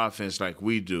their offense like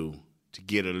we do to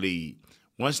get a lead.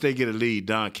 Once they get a lead,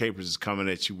 Don Capers is coming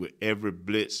at you with every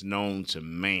blitz known to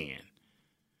man.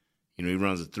 He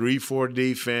runs a 3-4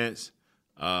 defense,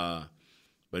 but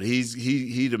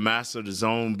he the master of the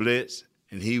zone blitz,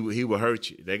 and he will hurt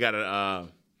you. They got the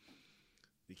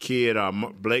kid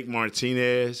Blake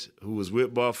Martinez, who was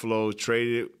with Buffalo,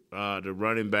 traded the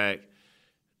running back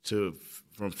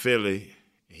from Philly.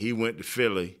 He went to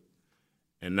Philly,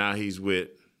 and now he's with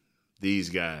these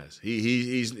guys.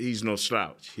 He's no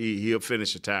slouch. He'll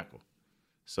finish a tackle.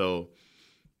 So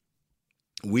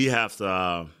we have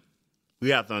to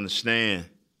understand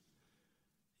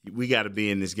we got to be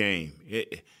in this game.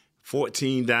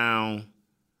 14 down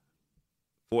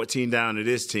to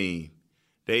this team.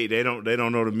 They don't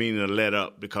know the meaning of let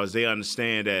up because they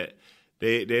understand that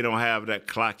they don't have that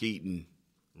clock eating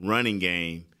running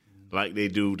game like they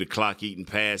do the clock eating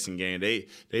passing game.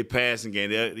 They passing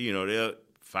game. They're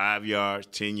 5 yards,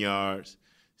 10 yards,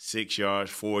 6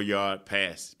 yards, 4 yard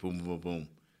pass, boom, boom, boom,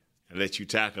 and let you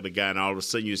tackle the guy, and all of a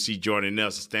sudden you see Jordan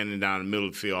Nelson standing down in the middle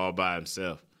of the field all by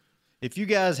himself. If you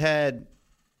guys had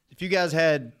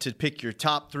to pick your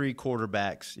top 3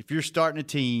 quarterbacks, if you're starting a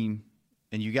team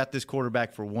and you got this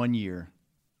quarterback for 1 year,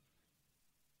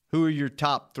 who are your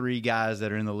top 3 guys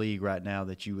that are in the league right now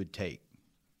that you would take?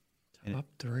 Top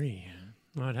 3?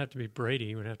 Well, it'd have to be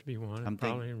Brady. Would have to be one.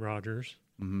 Probably Rodgers.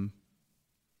 Mm-hmm.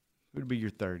 Who would be your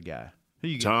third guy? Who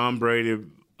you got? Tom Brady,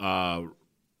 my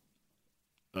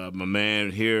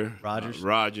man here,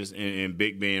 Rodgers, and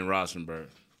Big Ben Roethlisberger.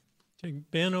 Take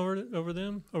Ben over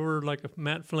them, over like a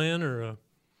Matt Flynn or a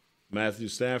Matthew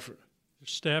Stafford.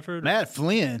 Matt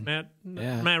Flynn. Matt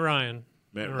Ryan.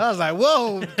 I was like,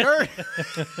 whoa, Kurt.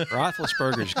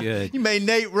 Roethlisberger's good. You made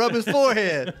Nate rub his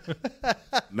forehead.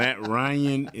 Matt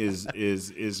Ryan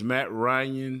is Matt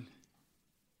Ryan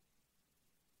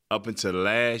up until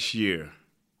last year.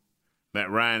 Matt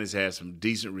Ryan has had some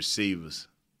decent receivers.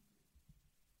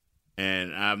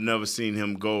 And I've never seen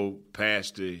him go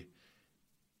past he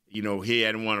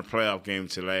hadn't won a playoff game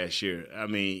until last year. I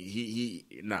mean,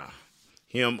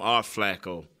 him or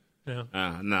Flacco. Yeah.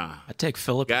 Nah. I'd take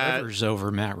Phillip Rivers over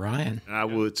Matt Ryan. I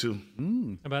would too.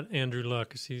 How about Andrew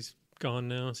Luck? Is he gone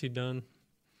now? Is he done?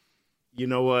 You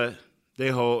know what?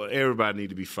 Everybody need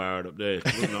to be fired up there.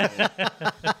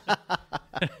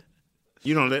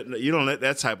 You don't let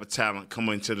that type of talent come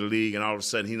into the league, and all of a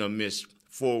sudden he done missed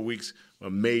 4 weeks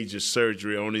of major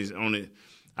surgery on it.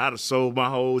 I'd have sold my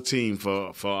whole team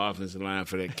for offensive line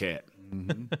for that cat.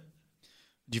 Mm-hmm.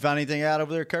 Did you find anything out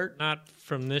over there, Kurt? Not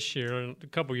from this year. A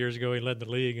couple years ago, he led the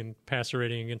league in passer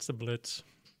rating against the blitz.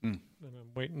 And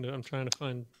I'm trying to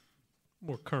find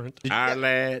more current. Our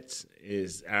lads.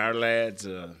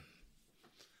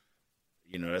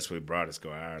 That's where Broadus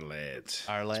go. Our lads.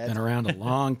 It's been around a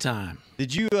long time.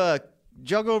 Did you go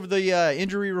over the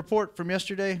injury report from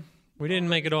yesterday? We didn't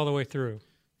make it all the way through.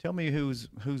 Tell me who's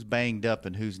banged up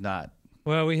and who's not.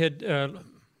 Well,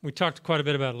 we talked quite a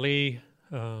bit about Lee.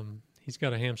 He's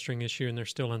got a hamstring issue, and they're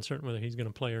still uncertain whether he's going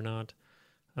to play or not.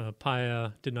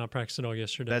 Paya did not practice at all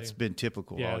yesterday. That's been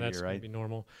typical all year, right? Yeah, that's going to be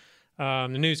normal. The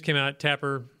news came out,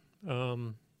 Tapper,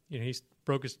 he's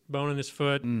broke his bone in his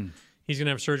foot. He's going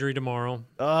to have surgery tomorrow.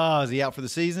 Oh, is he out for the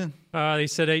season? They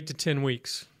said 8 to 10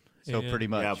 weeks. So pretty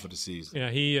much. Out for the season. Yeah,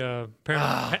 he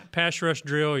apparently pass rush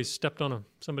drill, he stepped on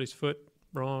somebody's foot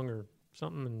wrong or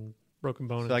something and broken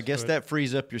bone. So I guess that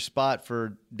frees up your spot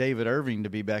for David Irving to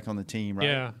be back on the team,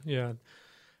 right? Yeah.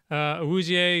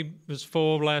 Awuzie was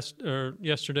full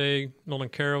yesterday. Nolan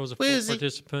Carroll was a full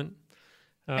participant.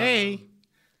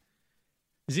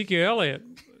 Ezekiel Elliott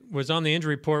was on the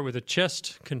injury report with a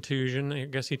chest contusion. I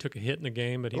guess he took a hit in the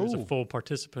game, but he was a full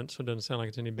participant, so it doesn't sound like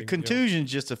it's any big deal. Contusion's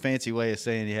just a fancy way of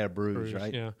saying he had a bruise,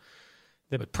 right? Yeah.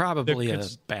 But probably a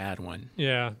bad one.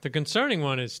 Yeah. The concerning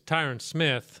one is Tyron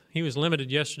Smith. He was limited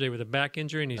yesterday with a back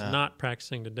injury, and he's not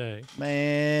practicing today.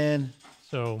 Man.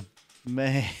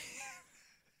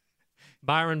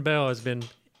 Byron Bell has been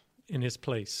in his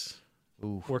place,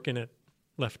 working at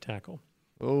left tackle.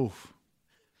 Oof.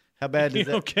 How bad does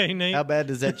that? Okay, Nate. How bad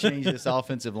does that change this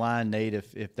offensive line, Nate?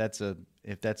 If that's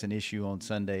an issue on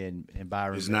Sunday and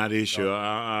Byron, it's not an issue.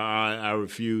 I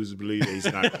refuse to believe that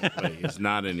he's not going to play. It's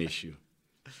not an issue.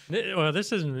 Well,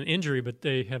 this isn't an injury, but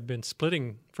they have been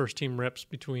splitting first team reps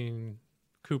between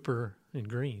Cooper and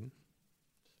Green.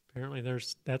 Apparently,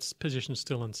 that position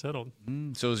still unsettled.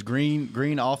 So is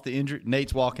Green off the injury?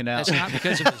 Nate's walking out. That's not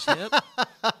because of his hip?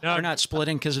 No, they're not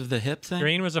splitting because of the hip thing?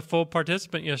 Green was a full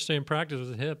participant yesterday in practice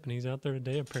with a hip, and he's out there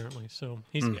today apparently. So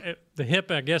the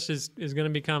hip, I guess, is going to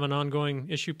become an ongoing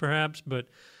issue perhaps, but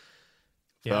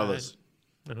fellas,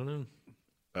 I don't know.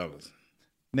 Fellas.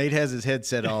 Nate has his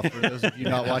headset off for those of you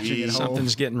not watching at home.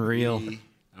 Something's getting real.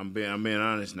 I'm being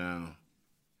honest now.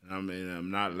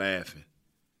 I'm not laughing.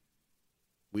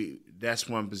 That's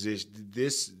one position.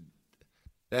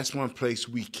 That's one place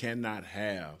we cannot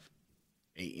have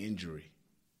an injury.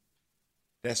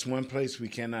 That's one place we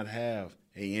cannot have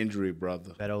an injury,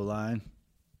 brother. That O-line.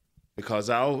 Because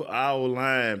our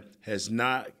O-line has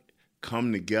not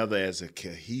come together as a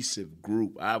cohesive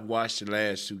group. I've watched the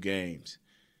last 2 games,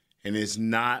 and it's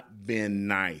not been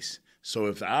nice. So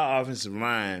if our offensive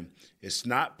line is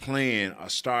not playing or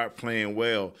start playing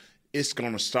well, it's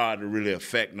going to start to really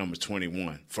affect number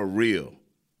 21, for real.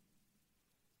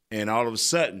 And all of a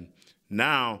sudden,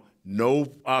 now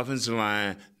no offensive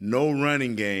line, no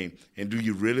running game. And do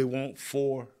you really want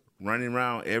 4 running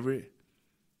around every?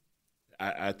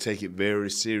 I take it very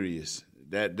serious.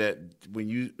 That when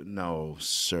you – no,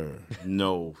 sir.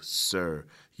 No, sir.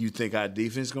 You think our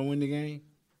defense is going to win the game?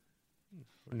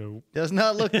 No. Does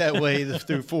not look that way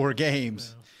through 4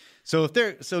 games. No.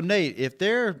 So Nate, if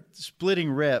they're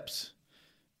splitting reps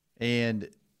and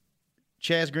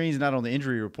Chaz Green's not on the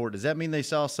injury report, does that mean they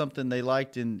saw something they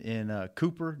liked in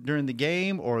Cooper during the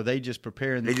game, or are they just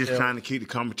preparing themselves? They're just trying to keep the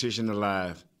competition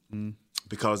alive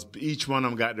because each one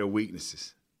of them got their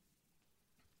weaknesses.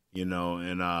 And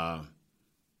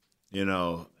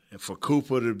for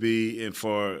Cooper to be and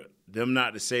for them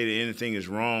not to say that anything is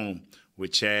wrong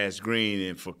with Chaz Green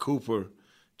and for Cooper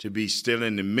to be still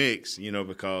in the mix,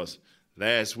 because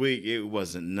last week it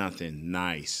wasn't nothing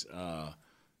nice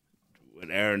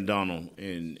with Aaron Donald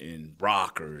and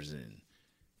Brockers and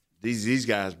these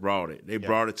guys brought it. They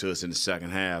brought it to us in the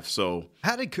second half. So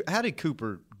how did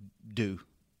Cooper do?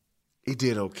 He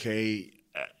did okay.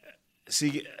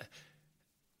 See,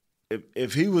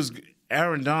 if he was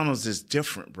Aaron Donald's is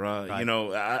different, bro. Right.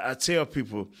 I tell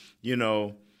people,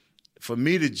 for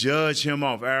me to judge him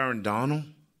off Aaron Donald.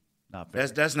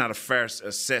 That's not a fair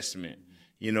assessment,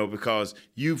 because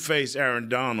you face Aaron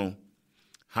Donald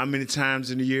how many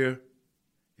times in a year?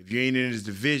 If you ain't in his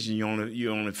division, you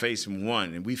only face him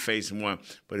 1, and we face him 1.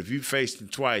 But if you face him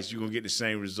twice, you're gonna get the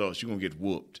same results. You're gonna get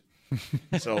whooped.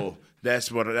 So that's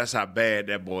how bad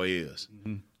that boy is.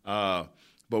 Mm-hmm.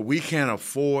 But we can't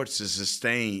afford to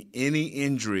sustain any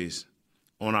injuries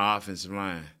on our offensive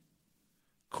line.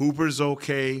 Cooper's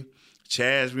okay.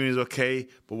 Chaz Green is okay.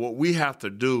 But what we have to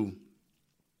do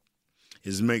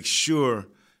is make sure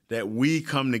that we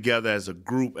come together as a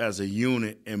group, as a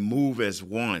unit, and move as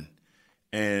one.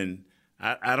 And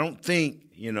I don't think,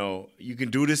 you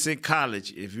can do this in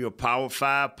college. If you're a Power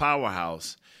 5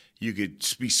 powerhouse, you could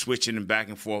be switching and back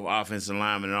and forth offensive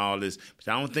linemen and all this. But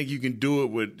I don't think you can do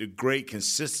it with the great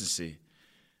consistency.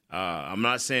 I'm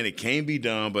not saying it can't be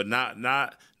done, but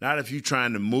not if you're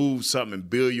trying to move something and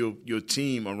build your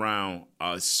team around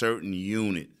a certain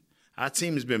unit. Our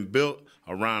team has been built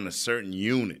around a certain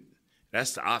unit.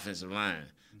 That's the offensive line.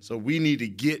 So we need to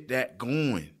get that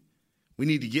going. We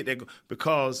need to get that going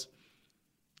because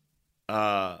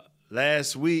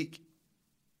last week,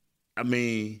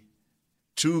 2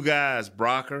 guys,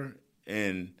 Brocker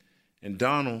and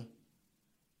Donald,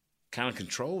 kind of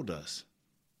controlled us.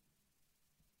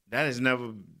 That has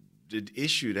never the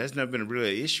issue. That's never been a real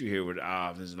issue here with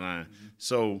our offensive line. Mm-hmm.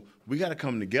 So we got to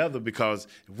come together because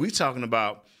if we're talking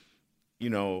about,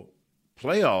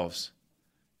 playoffs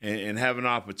and have an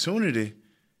opportunity,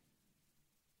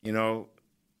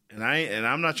 and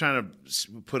I'm not trying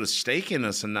to put a stake in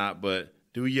us or not, but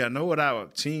do y'all know what our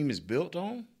team is built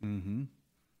on? Mm-hmm.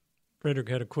 Frederick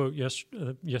had a quote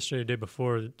yesterday, the day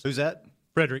before. Who's that?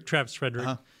 Travis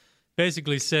Frederick.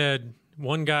 Basically said,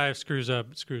 one guy screws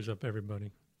up, it screws up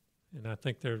everybody. And I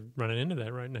think they're running into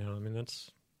that right now. I mean,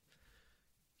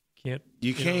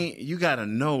 you got to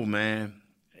know, man.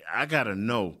 I got to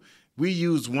know. We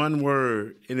used one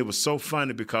word, and it was so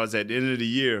funny because at the end of the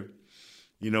year,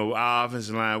 our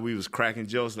offensive line, we was cracking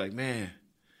jokes like, man,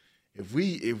 if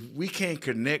we can't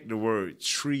connect the word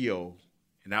trio,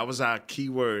 and that was our key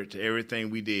word to everything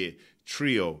we did,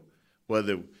 trio,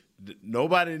 whether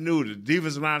nobody knew, the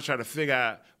defensive line tried to figure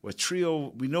out, well,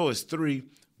 trio, we know it's three,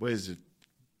 but is it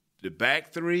the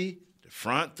back three, the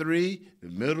front three, the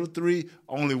middle three?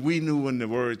 Only we knew when the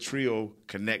word trio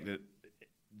connected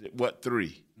what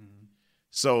three. Mm-hmm.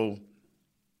 So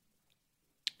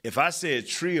if I said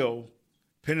trio,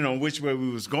 depending on which way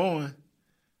we was going,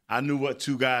 I knew what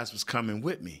two guys was coming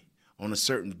with me on a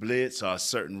certain blitz or a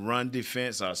certain run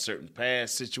defense or a certain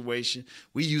pass situation.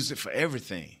 We used it for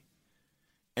everything.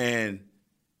 And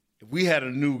if we had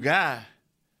a new guy,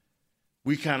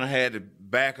 we kind of had to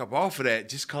back up off of that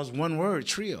just because one word,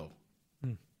 trio.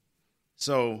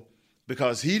 So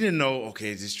because he didn't know,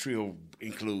 okay, this trio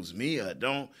includes me or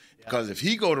don't. Because if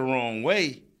he go the wrong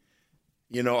way,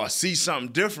 or see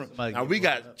something different. Now, we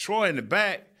got Troy in the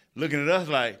back looking at us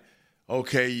like,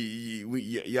 okay,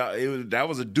 that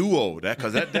was a duo,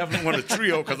 because that definitely wasn't a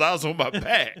trio because I was on my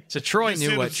back. So Troy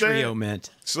knew what trio meant.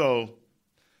 So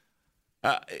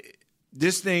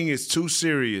this thing is too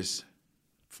serious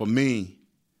for me,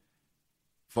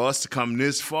 for us to come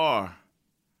this far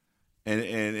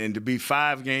and to be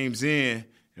 5 games in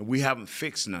and we haven't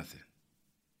fixed nothing.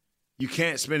 You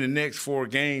can't spend the next 4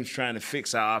 games trying to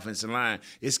fix our offensive line.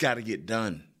 It's got to get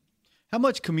done. How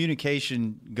much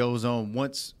communication goes on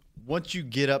once you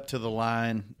get up to the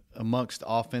line amongst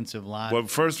offensive line? Well,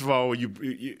 first of all,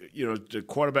 the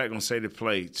quarterback gonna say the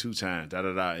play 2 times,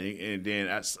 and then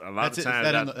that's a lot of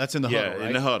times that's in the huddle, right?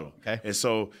 In the huddle. Okay. And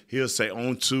so he'll say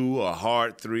on 2, a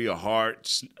hard 3, a hard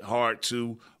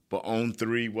 2, but on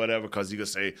 3, whatever, because he gonna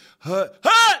say hut.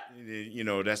 And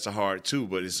then, that's a hard 2,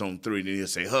 but it's on 3. Then he'll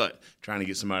say hut, trying to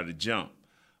get somebody to jump.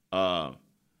 And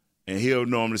he'll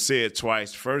normally say it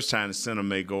twice. The first time the center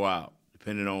may go out,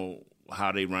 depending on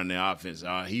how they run their offense.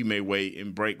 He may wait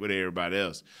and break with everybody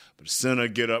else. But the center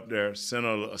get up there,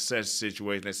 center assess the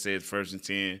situation, let's say it's 1st and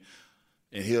 10,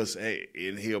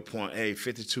 and he'll point, hey,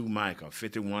 52 Mike or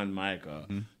 51 Mike or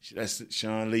that's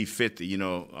Sean Lee 50,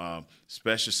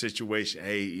 special situation.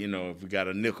 Hey, if we got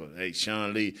a nickel, hey,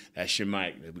 Sean Lee, that's your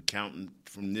Mike. We're counting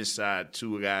from this side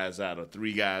 2 guys out or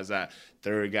 3 guys out,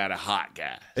 3rd guy, the hot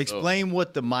guy. Explain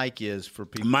what the Mike is for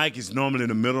people. Mike is normally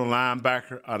the middle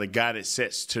linebacker or the guy that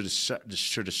sets to the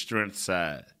strength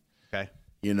side. Okay.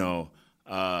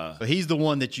 So he's the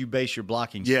one that you base your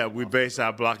blocking scheme we base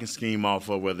our blocking scheme off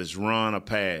of, whether it's run or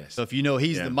pass. So if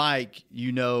he's the Mike,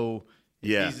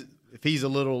 if he's a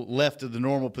little left of the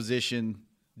normal position.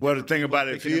 Well, the thing about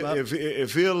it,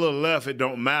 if he's a little left, it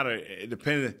don't matter. It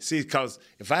depends. See, because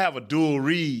if I have a dual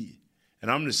read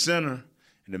and I'm the center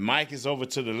and the Mike is over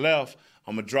to the left,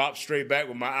 I'm going to drop straight back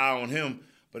with my eye on him,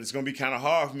 but it's going to be kind of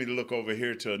hard for me to look over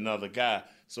here to another guy.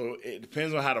 So it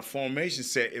depends on how the formation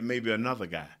set. It may be another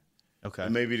guy. Okay.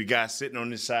 It may be the guy sitting on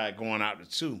this side going out to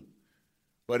 2.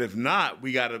 But if not,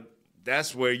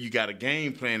 that's where you got a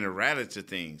game plan to rally to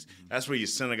things. That's where your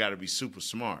center got to be super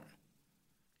smart.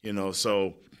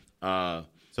 So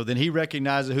then he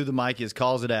recognizes who the Mike is,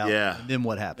 calls it out. Yeah. And then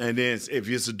what happens? And then if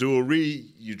it's a dual read,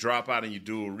 you drop out and you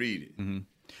dual read it.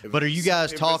 Mm-hmm. But are you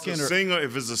guys talking?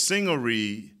 If it's a single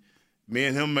read, me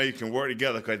and him can work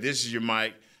together because this is your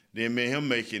Mike. Then me and him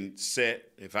making set.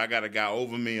 If I got a guy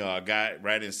over me or a guy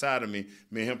right inside of me,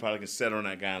 me and him probably can set on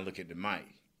that guy and look at the Mike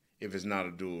if it's not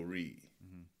a dual read.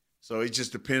 Mm-hmm. So it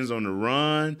just depends on the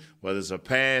run, whether it's a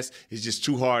pass. It's just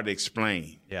too hard to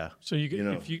explain. Yeah. So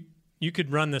if you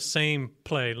could run the same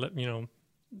play,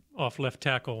 off left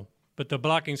tackle, but the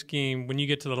blocking scheme, when you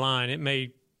get to the line, it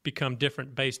may become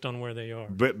different based on where they are.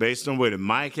 Based on where the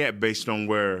Mike at, based on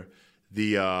where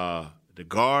the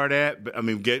guard at,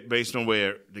 based on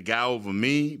where the guy over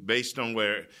me, based on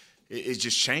where it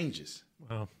just changes.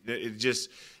 Wow. It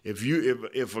just if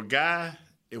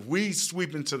we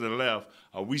sweeping to the left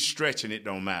or we stretching, it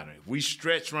don't matter. If we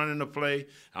stretch running the play,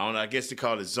 I guess they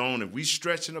call it zone. If we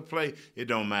stretching the play, it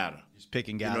don't matter. Just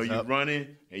picking guys up. You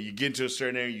running and you get into a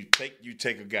certain area, you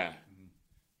take a guy.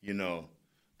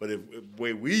 But the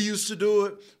way we used to do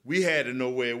it, we had to know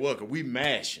where it was because we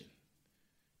mashing.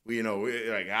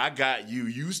 Like, I got you.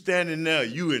 You standing there,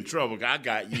 you in trouble. I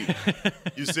got you.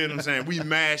 You see what I'm saying? We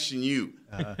mashing you.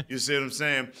 You see what I'm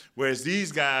saying? Whereas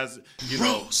these guys,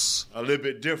 a little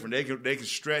bit different. They can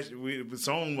stretch.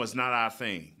 Zone was not our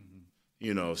thing,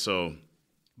 so.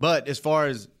 But as far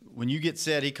as when you get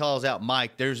set, he calls out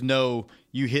Mike, there's no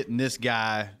you hitting this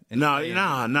guy.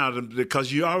 No,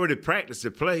 because you already practiced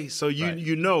the play, so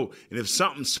you know. And if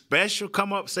something special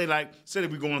come up, say that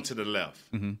we're going to the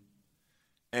left. Mm-hmm.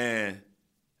 And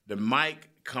the mic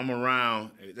come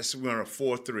around. We're on a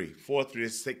 4-3. 4-3.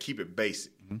 Let's keep it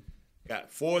basic. Mm-hmm.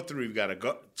 Got 4-3. We got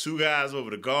two guys over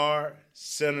the guard.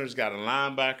 Center's got a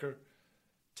linebacker.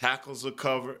 Tackles are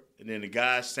covered, and then the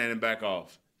guys standing back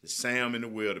off. The Sam and the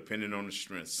Will, depending on the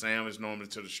strength. Sam is normally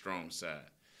to the strong side.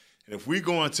 And if we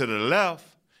going to the left,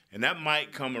 and that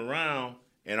might come around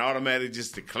and automatically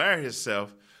just declare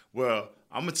himself, well,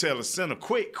 I'm gonna tell the center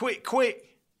quick.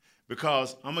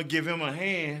 Because I'm going to give him a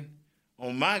hand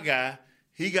on my guy.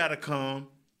 He got to come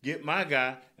get my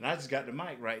guy, and I just got the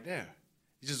mic right there.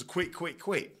 It's just a quick.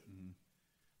 Mm-hmm.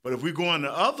 But if we're going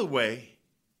the other way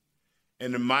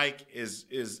and the mic is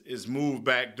moved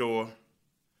back door,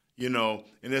 and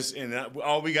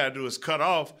all we got to do is cut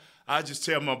off, I just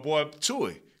tell my boy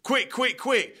Tui, quick,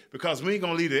 because we ain't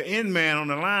going to leave the end man on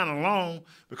the line alone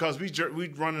because we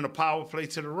running a power play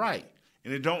to the right.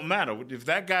 And it don't matter. If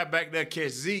that guy back there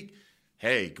catch Zeke,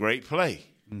 hey, great play.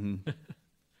 Mm-hmm.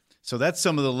 So that's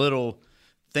some of the little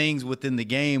things within the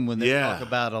game when they talk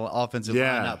about an offensive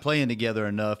line not playing together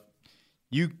enough.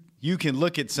 You can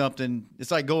look at something. It's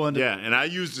like going to – Yeah, and I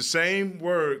use the same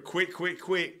word, quick.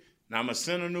 Now, my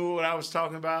center knew what I was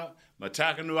talking about. My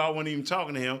tackle knew I wasn't even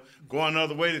talking to him. Going the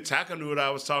other way, the tackle knew what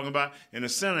I was talking about, and the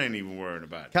center ain't even worried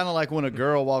about it. Kind of like when a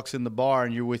girl walks in the bar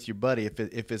and you're with your buddy.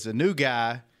 If it's a new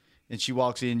guy – and she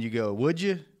walks in, you go, would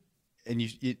you? And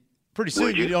you pretty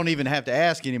soon you don't even have to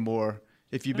ask anymore.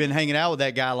 If you've been hanging out with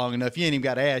that guy long enough, you ain't even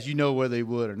got to ask. You know whether he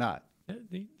would or not.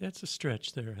 That's a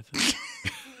stretch there, I think.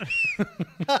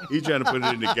 He's trying to put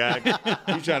it in the guy.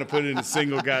 He's trying to put it in the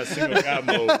single guy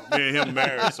mode. Me and him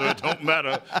married, so it don't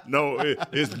matter. No,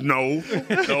 it's no.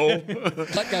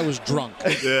 That guy was drunk.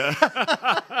 Yeah.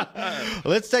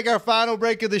 Let's take our final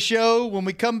break of the show. When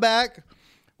we come back,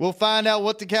 we'll find out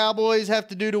what the Cowboys have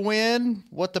to do to win,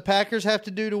 what the Packers have to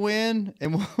do to win,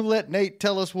 and we'll let Nate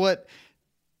tell us what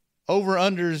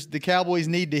over-unders the Cowboys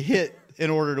need to hit in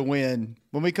order to win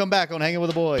when we come back on Hanging with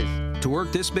the Boys. To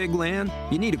work this big land,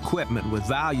 you need equipment with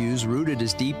values rooted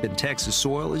as deep in Texas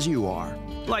soil as you are.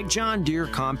 Like John Deere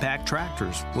compact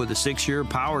tractors with a 6-year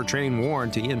powertrain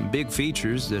warranty and big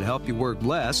features that help you work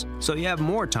less so you have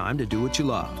more time to do what you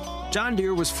love. John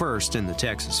Deere was first in the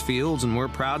Texas fields, and we're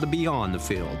proud to be on the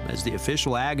field as the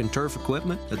official ag and turf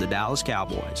equipment of the Dallas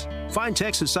Cowboys. Find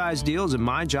Texas-sized deals at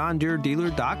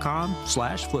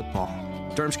myjohndeerdealer.com/football.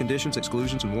 Terms, conditions,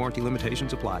 exclusions, and warranty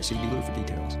limitations apply. See dealer for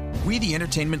details. We, the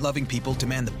entertainment-loving people,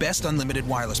 demand the best unlimited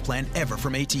wireless plan ever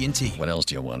from AT&T. What else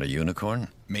do you want, a unicorn?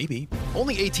 Maybe.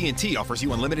 Only AT&T offers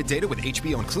you unlimited data with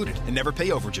HBO included and never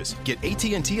pay overages. Get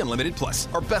AT&T Unlimited Plus,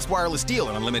 our best wireless deal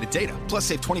on unlimited data. Plus,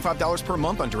 save $25 per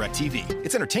month on DirecTV.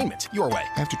 It's entertainment your way.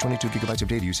 After 22 gigabytes of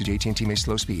data usage, AT&T may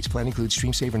slow speeds. Plan includes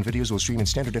stream saver and videos will stream in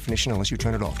standard definition unless you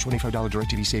turn it off. $25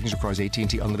 DirecTV savings requires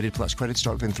AT&T Unlimited Plus. Credits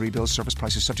start within 3 bills. Service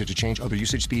prices subject to change. Other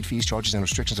usage, speed, fees, charges, and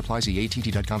restrictions apply. See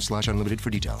att.com/unlimited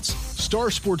for details.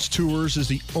 Star Sports Tours is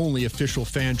the only official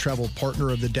fan travel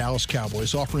partner of the Dallas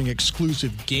Cowboys, offering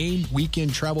exclusive game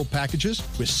weekend travel packages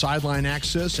with sideline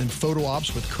access and photo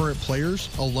ops with current players,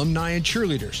 alumni, and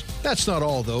cheerleaders. That's not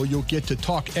all, though. You'll get to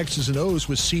talk X's and O's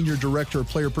with Senior Director of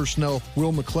Player Personnel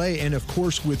Will McClay, and of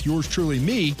course with yours truly,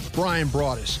 me, Brian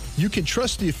Broaddus. You can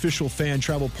trust the official fan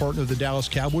travel partner of the Dallas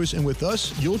Cowboys, and with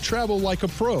us, you'll travel like a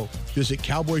pro. Visit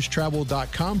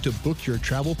cowboystravel.com to book your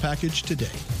travel package today.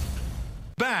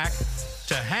 Back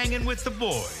to Hanging with the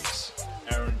Boys.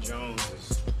 Aaron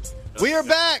Jones. We are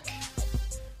back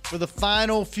for the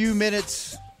final few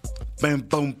minutes. Bam,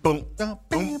 boom, boom.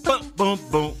 Boom, boom, boom,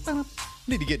 boom.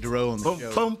 Need to get Duro on the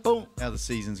show. Boom, boom. Now the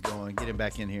season's going. Get him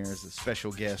back in here as a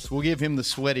special guest. We'll give him the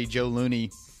sweaty Joe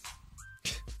Looney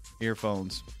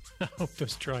earphones. I hope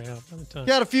those dry out by the time.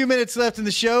 Got a few minutes left in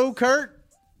the show. Kurt,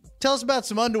 tell us about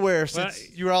some underwear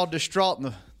since you were all distraught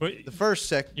in the first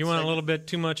second. You want a little bit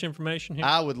too much information here?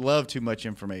 I would love too much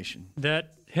information.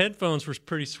 That headphones was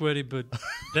pretty sweaty, but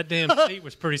that damn seat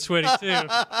was pretty sweaty too.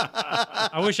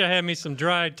 I wish I had me some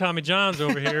dried Tommy Johns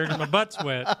over here. My butt's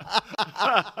wet.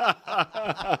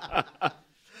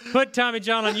 Put Tommy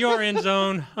John on your end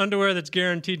zone. Underwear that's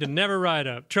guaranteed to never ride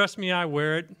up. Trust me, I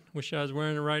wear it. Wish I was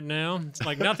wearing it right now. It's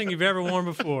like nothing you've ever worn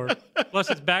before. Plus,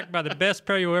 it's backed by the best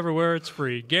pair you'll ever wear. It's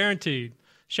free. Guaranteed.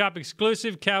 Shop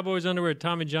exclusive Cowboys underwear at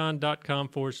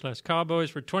TommyJohn.com/Cowboys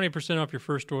for 20% off your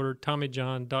first order.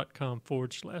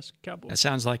 TommyJohn.com/Cowboys. That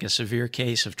sounds like a severe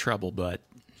case of trouble butt.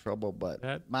 Trouble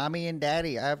butt. Mommy and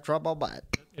Daddy, I have trouble butt.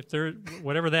 If there,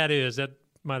 whatever that is, that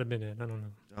might have been it. I don't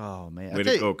know. Oh, man. Way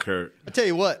to go, Kurt. I tell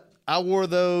you what, I wore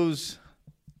those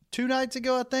 2 nights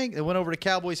ago, I think. I went over to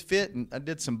Cowboys Fit, and I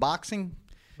did some boxing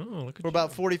for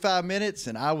about 45 minutes,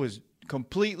 and I was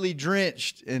completely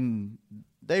drenched, and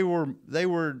they were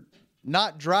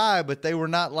not dry, but they were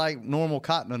not like normal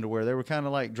cotton underwear. They were kind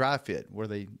of like dry fit, where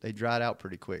they dried out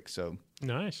pretty quick. So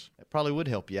nice. It probably would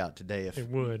help you out today if it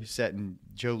would. You sat in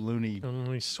Joe Looney.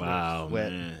 Wow,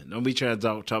 man! Don't be trying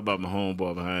to talk about my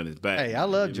homeboy behind his back. Hey, I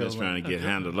love Joe. Just trying to get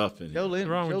handled up in. Joe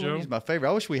Looney's my favorite.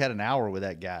 I wish we had an hour with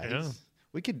that guy. Yeah.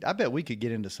 I bet we could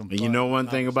get into some. And you know one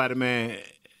thing about it, man.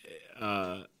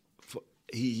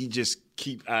 He just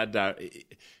keep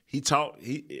he talk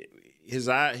his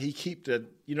eye. He keep the.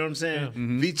 You know what I'm saying? Yeah.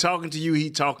 Mm-hmm. If he talking to you, he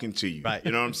talking to you. Right.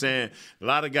 You know what I'm saying? A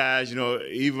lot of guys, you know,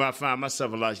 even I find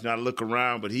myself a lot. You know, I look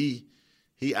around, but he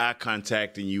eye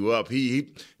contacting you up.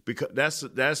 He because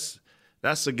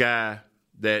that's a guy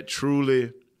that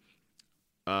truly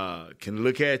can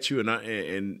look at you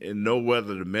and know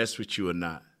whether to mess with you or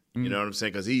not. You know what I'm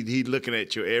saying? Because he looking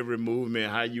at your every movement,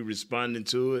 how you responding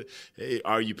to it.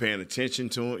 Are you paying attention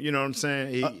to it? You know what I'm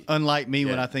saying? Unlike me,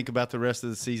 when I think about the rest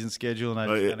of the season schedule,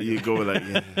 and you go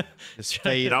like just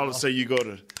fade. And all of a sudden you go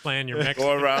to plan your next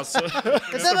go around.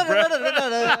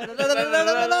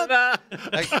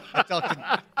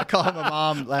 I called my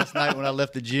mom last night when I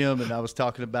left the gym, and I was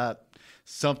talking about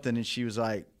something, and she was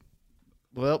like,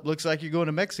 "Well, looks like you're going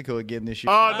to Mexico again this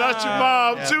year." Oh, that's your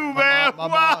mom too, man. My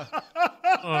mom.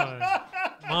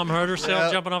 Mom hurt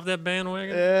herself jumping off that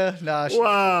bandwagon. Yeah, nah.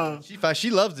 She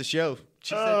loves the show.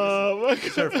 She said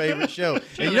it's her favorite show.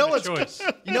 And you know what?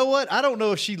 You know what? I don't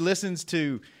know if she listens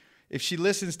to the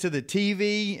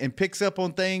TV and picks up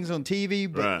on things on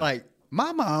TV, but like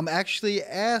my mom actually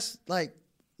asked like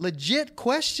legit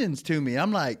questions to me.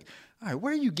 I'm like, all right,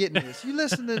 where are you getting this? You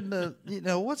listening to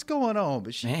what's going on?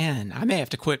 But man, I may have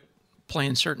to quit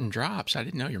playing certain drops. I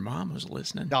didn't know your mom was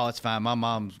listening. No, it's fine. My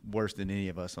mom's worse than any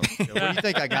of us on the show. Where do you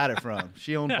think I got it from?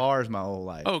 She owned bars my whole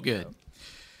life. Oh, good.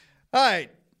 All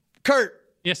right, Kurt.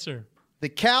 Yes, sir. The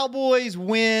Cowboys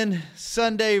win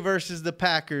Sunday versus the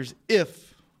Packers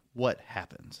if what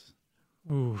happens?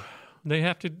 Ooh, they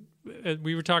have to.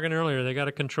 We were talking earlier. They got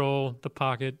to control the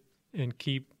pocket and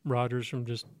keep Rodgers from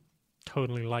just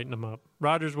totally lighting them up.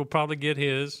 Rodgers will probably get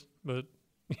his, but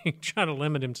try to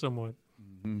limit him somewhat.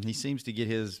 He seems to get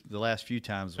his the last few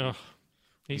times.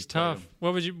 He's tough.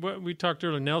 What we talked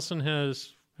earlier? Nelson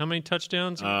has how many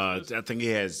touchdowns? I think he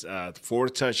has 4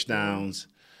 touchdowns,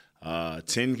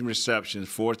 10 receptions,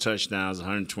 4 touchdowns,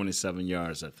 127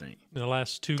 yards. I think in the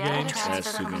last 2 games.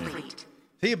 Is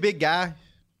he a big guy,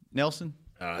 Nelson?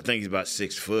 I think he's about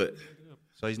 6 foot.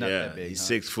 So he's not that big. He's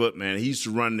 6 foot, man. He used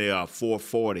to run the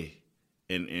 440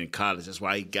 in college. That's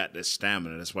why he got that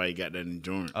stamina. That's why he got that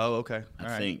endurance. Oh, okay.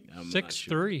 I think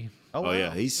 6'3". Oh, wow.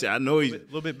 Yeah. I know he's a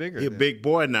little bit bigger. He's a big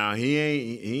boy now. He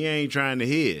ain't trying to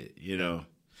hit. You know.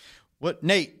 What,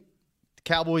 Nate? The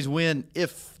Cowboys win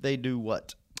if they do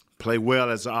what? Play well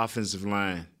as an offensive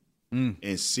line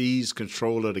and seize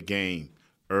control of the game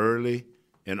early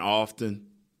and often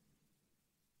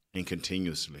and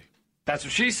continuously. That's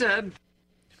what she said.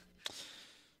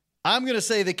 I'm going to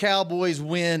say the Cowboys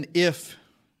win if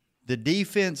the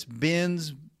defense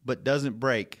bends but doesn't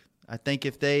break. I think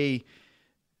if they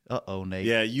Nate.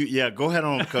 Yeah, go ahead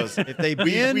on because if they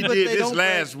bend, we but did they this don't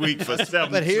last break. week for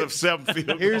seven field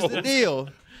goals. Here's the deal.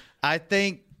 I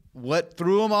think what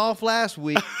threw them off last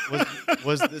week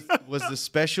was the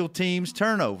special teams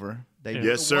turnover. They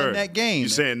won that game. You're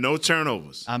saying no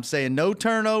turnovers. I'm saying no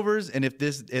turnovers, and if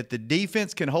the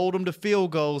defense can hold them to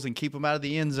field goals and keep them out of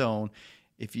the end zone,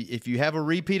 if you have a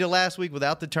repeat of last week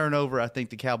without the turnover, I think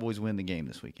the Cowboys win the game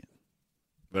this weekend.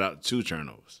 Without 2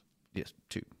 turnovers. Yes,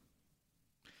 2.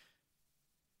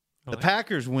 The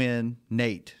Packers win,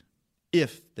 Nate,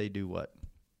 if they do what?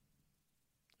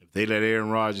 If they let Aaron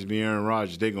Rodgers be Aaron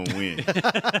Rodgers, they're going to win.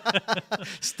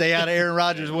 Stay out of Aaron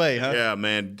Rodgers' way, huh? Yeah,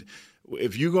 man.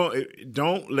 If you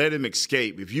don't let him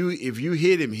escape. If you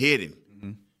hit him, hit him.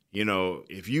 Mm-hmm. You know,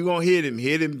 if you gonna hit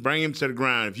him, bring him to the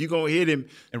ground. If you gonna hit him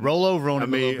and roll over on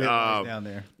him a little bit down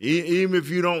there. Even if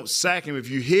you don't sack him, if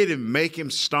you hit him, make him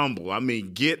stumble. I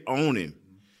mean, get on him.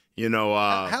 You know,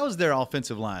 how is their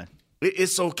offensive line?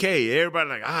 It's okay.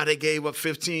 Everybody like, they gave up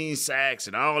 15 sacks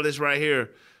and all this right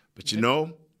here, but you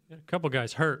know, a couple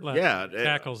guys hurt.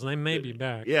 Tackles. They may be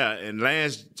back. Yeah, and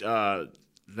Lance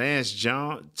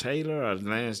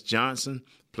Johnson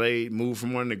move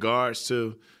from one of the guards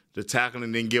to the tackle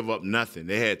and then give up nothing.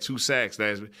 They had 2 sacks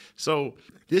last week. So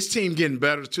this team getting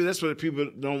better, too. That's what people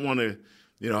don't want to,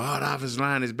 the offensive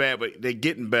line is bad, but they're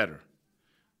getting better.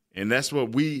 And that's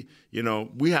what we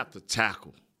have to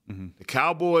tackle. Mm-hmm. The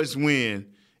Cowboys win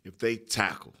if they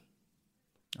tackle.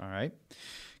 All right.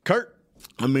 Kurt?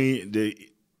 I mean, they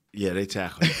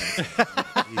tackle.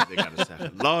 They got to tackle.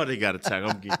 Lord, they got to tackle.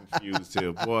 I'm getting confused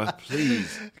here. Boy,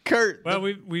 please. Kurt. Well,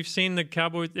 we've seen the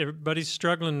Cowboys, everybody's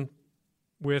struggling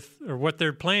with, or what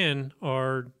they're playing,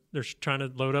 or they're trying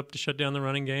to load up to shut down the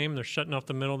running game. They're shutting off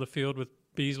the middle of the field with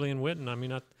Beasley and Witten. I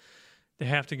mean, they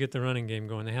have to get the running game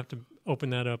going. They have to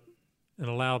open that up and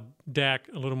allow Dak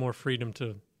a little more freedom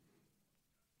to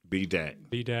be Dak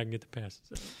and get the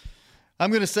passes. I'm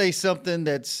going to say something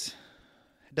that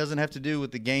doesn't have to do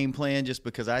with the game plan, just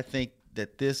because I think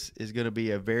that this is going to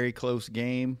be a very close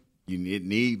game. You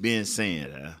need being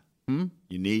said, huh?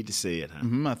 You need to say it, huh?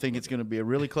 Mm-hmm. I think it's going to be a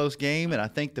really close game, and I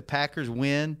think the Packers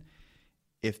win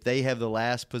if they have the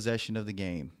last possession of the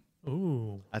game.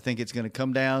 Ooh. I think it's going to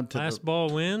come down to last ball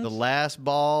wins? The last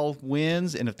ball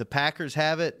wins, and if the Packers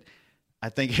have it, I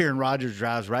think Aaron Rodgers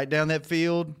drives right down that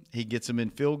field. He gets them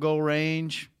in field goal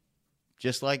range,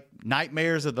 just like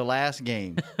nightmares of the last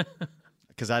game.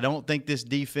 Because I don't think this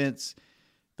defense,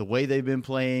 the way they've been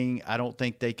playing, I don't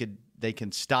think they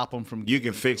can stop them from. You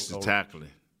can fix the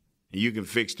tackling. You can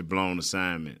fix the blown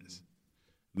assignments.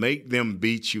 Make them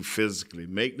beat you physically.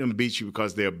 Make them beat you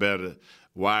because they're a better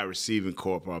wide receiving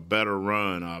corp, or a better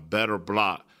run, or a better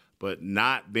block. But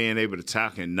not being able to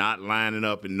tackle and not lining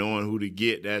up and knowing who to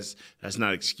get, that's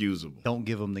not excusable. Don't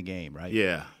give them the game, right?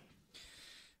 Yeah.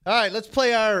 All right, let's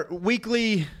play our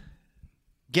weekly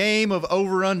game of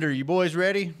over-under. You boys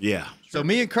ready? Yeah. So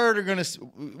me and Kurt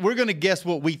we're gonna guess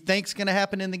what we think's gonna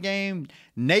happen in the game.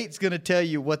 Nate's gonna tell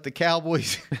you what the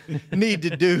Cowboys need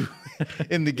to do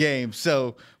in the game.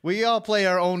 So we all play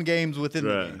our own games within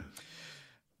the game.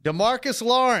 DeMarcus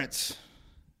Lawrence.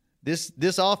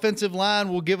 This offensive line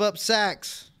will give up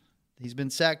sacks. He's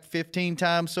been sacked 15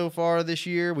 times so far this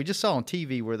year. We just saw on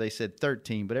TV where they said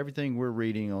 13, but everything we're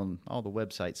reading on all the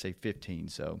websites say 15.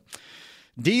 So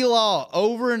D-Law,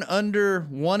 over and under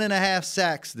 1.5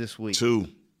 sacks this week. 2.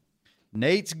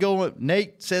 Nate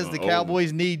says the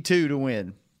Cowboys need 2 to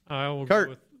win. I'm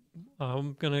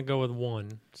going to go with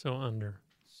 1, so under.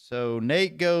 So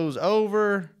Nate goes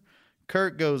over.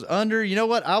 Kurt goes under. You know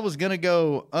what? I was going to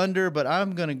go under, but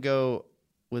I'm going to go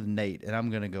with Nate, and I'm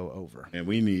going to go over. And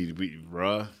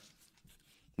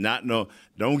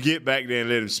don't get back there and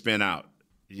let him spin out.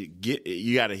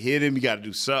 You got to hit him. You got to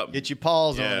do something. Get your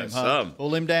paws on him. Huh?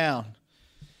 Pull him down.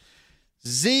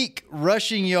 Zeke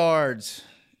rushing yards.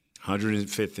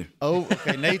 150. Oh,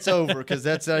 okay. Nate's over because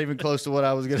that's not even close to what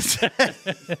I was going to say.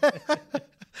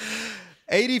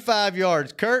 85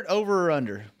 yards. Kurt, over or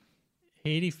under?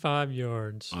 85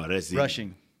 yards. Oh, that's easy.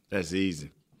 Rushing. That's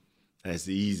easy. That's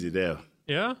easy there.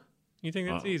 Yeah? You think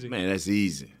that's easy? Man, that's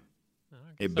easy.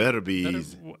 It better be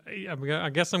easy. I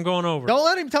guess I'm going over. Don't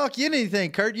let him talk you into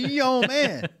anything, Kurt. You're your own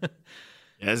man.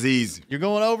 That's easy. You're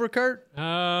going over, Kurt?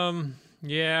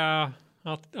 Yeah.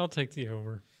 I'll take the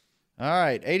over. All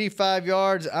right, 85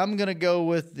 yards. I'm going to go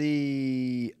with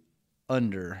the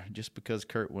under just because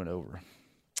Kurt went over.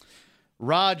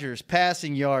 Rodgers,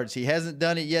 passing yards. He hasn't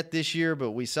done it yet this year,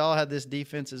 but we saw how this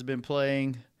defense has been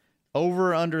playing.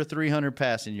 Over, under 300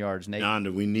 passing yards, Nate.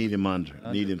 Under. We need him under.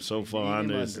 Need him so far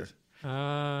under.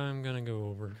 I'm going to go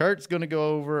over. Kurt's going to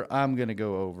go over. I'm going to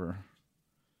go over.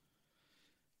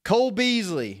 Cole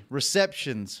Beasley,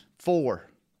 receptions, 4.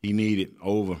 He needed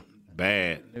over.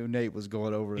 Bad. I knew Nate was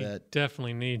going over that.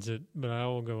 Definitely needs it, but I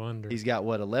will go under. He's got,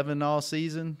 11 all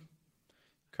season?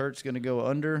 Kurt's going to go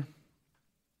under.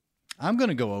 I'm going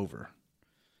to go over.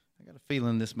 I got a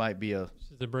feeling this might be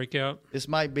the breakout. This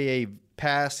might be a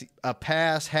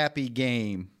pass happy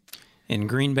game. In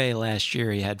Green Bay last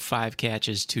year, he had 5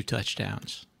 catches, 2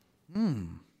 touchdowns.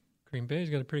 Green Bay's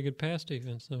got a pretty good pass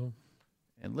defense, though.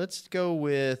 And let's go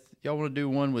with, y'all want to do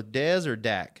one with Dez or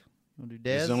Dak? You want to do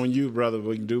Dez? It's on you, brother.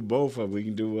 We can do both of them. We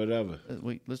can do whatever.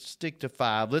 Let's stick to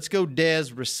 5. Let's go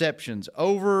Dez receptions.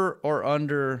 Over or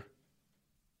under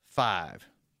 5?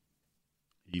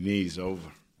 He needs over.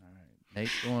 All right.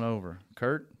 Nate's going over.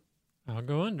 Kurt? I'll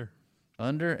go under.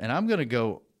 Under. And I'm going to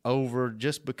go over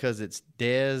just because it's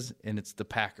Dez and it's the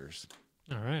Packers.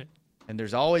 All right. And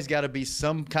there's always got to be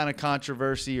some kind of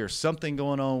controversy or something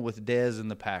going on with Dez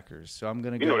and the Packers. So I'm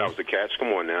going to go. You know that was the catch. Come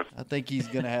on now. I think he's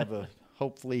going to have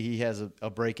hopefully he has a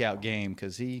breakout game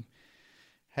because he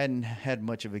hadn't had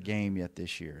much of a game yet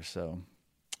this year. So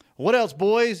what else,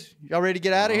 boys? Y'all ready to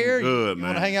get out of here? Good, you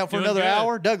man. Want to hang out for another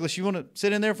hour? Douglas, you want to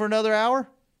sit in there for another hour?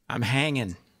 I'm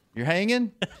hanging. You're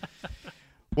hanging?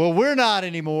 Well, we're not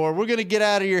anymore. We're going to get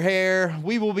out of your hair.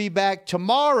 We will be back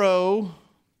tomorrow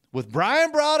with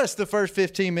Brian Broaddus the first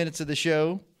 15 minutes of the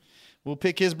show. We'll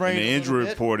pick his brain. And the injury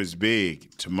report is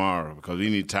big tomorrow because we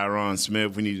need Tyron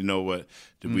Smith. We need to know what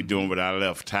we're doing with our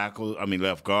left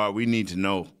guard. We need to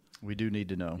know. We do need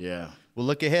to know. Yeah. We'll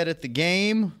look ahead at the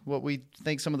game, what we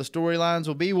think some of the storylines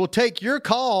will be. We'll take your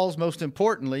calls, most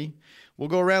importantly. We'll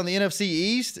go around the NFC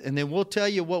East, and then we'll tell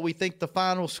you what we think the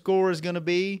final score is going to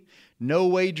be. No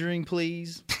wagering,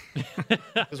 please,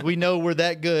 because we know we're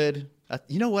that good.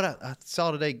 You know what I saw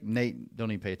today? Nate,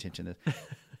 don't even pay attention to this.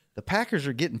 The Packers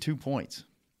are getting 2 points.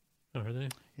 Oh, are they?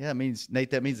 Yeah, that means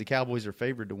the Cowboys are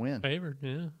favored to win. Favored,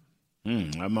 yeah.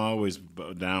 I'm always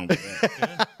down with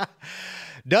that. Yeah.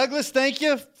 Douglas, thank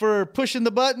you for pushing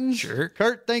the buttons. Sure.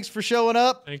 Kurt, thanks for showing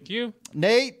up. Thank you.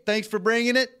 Nate, thanks for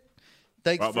bringing it.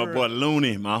 Thanks my boy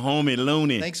Looney, my homie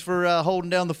Looney. Thanks for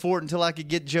holding down the fort until I could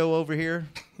get Joe over here.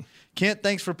 Kent,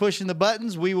 thanks for pushing the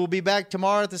buttons. We will be back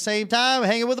tomorrow at the same time,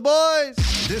 hanging with the boys.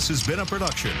 This has been a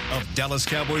production of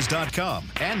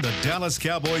DallasCowboys.com and the Dallas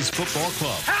Cowboys Football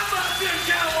Club. How about this,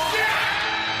 Cowboys?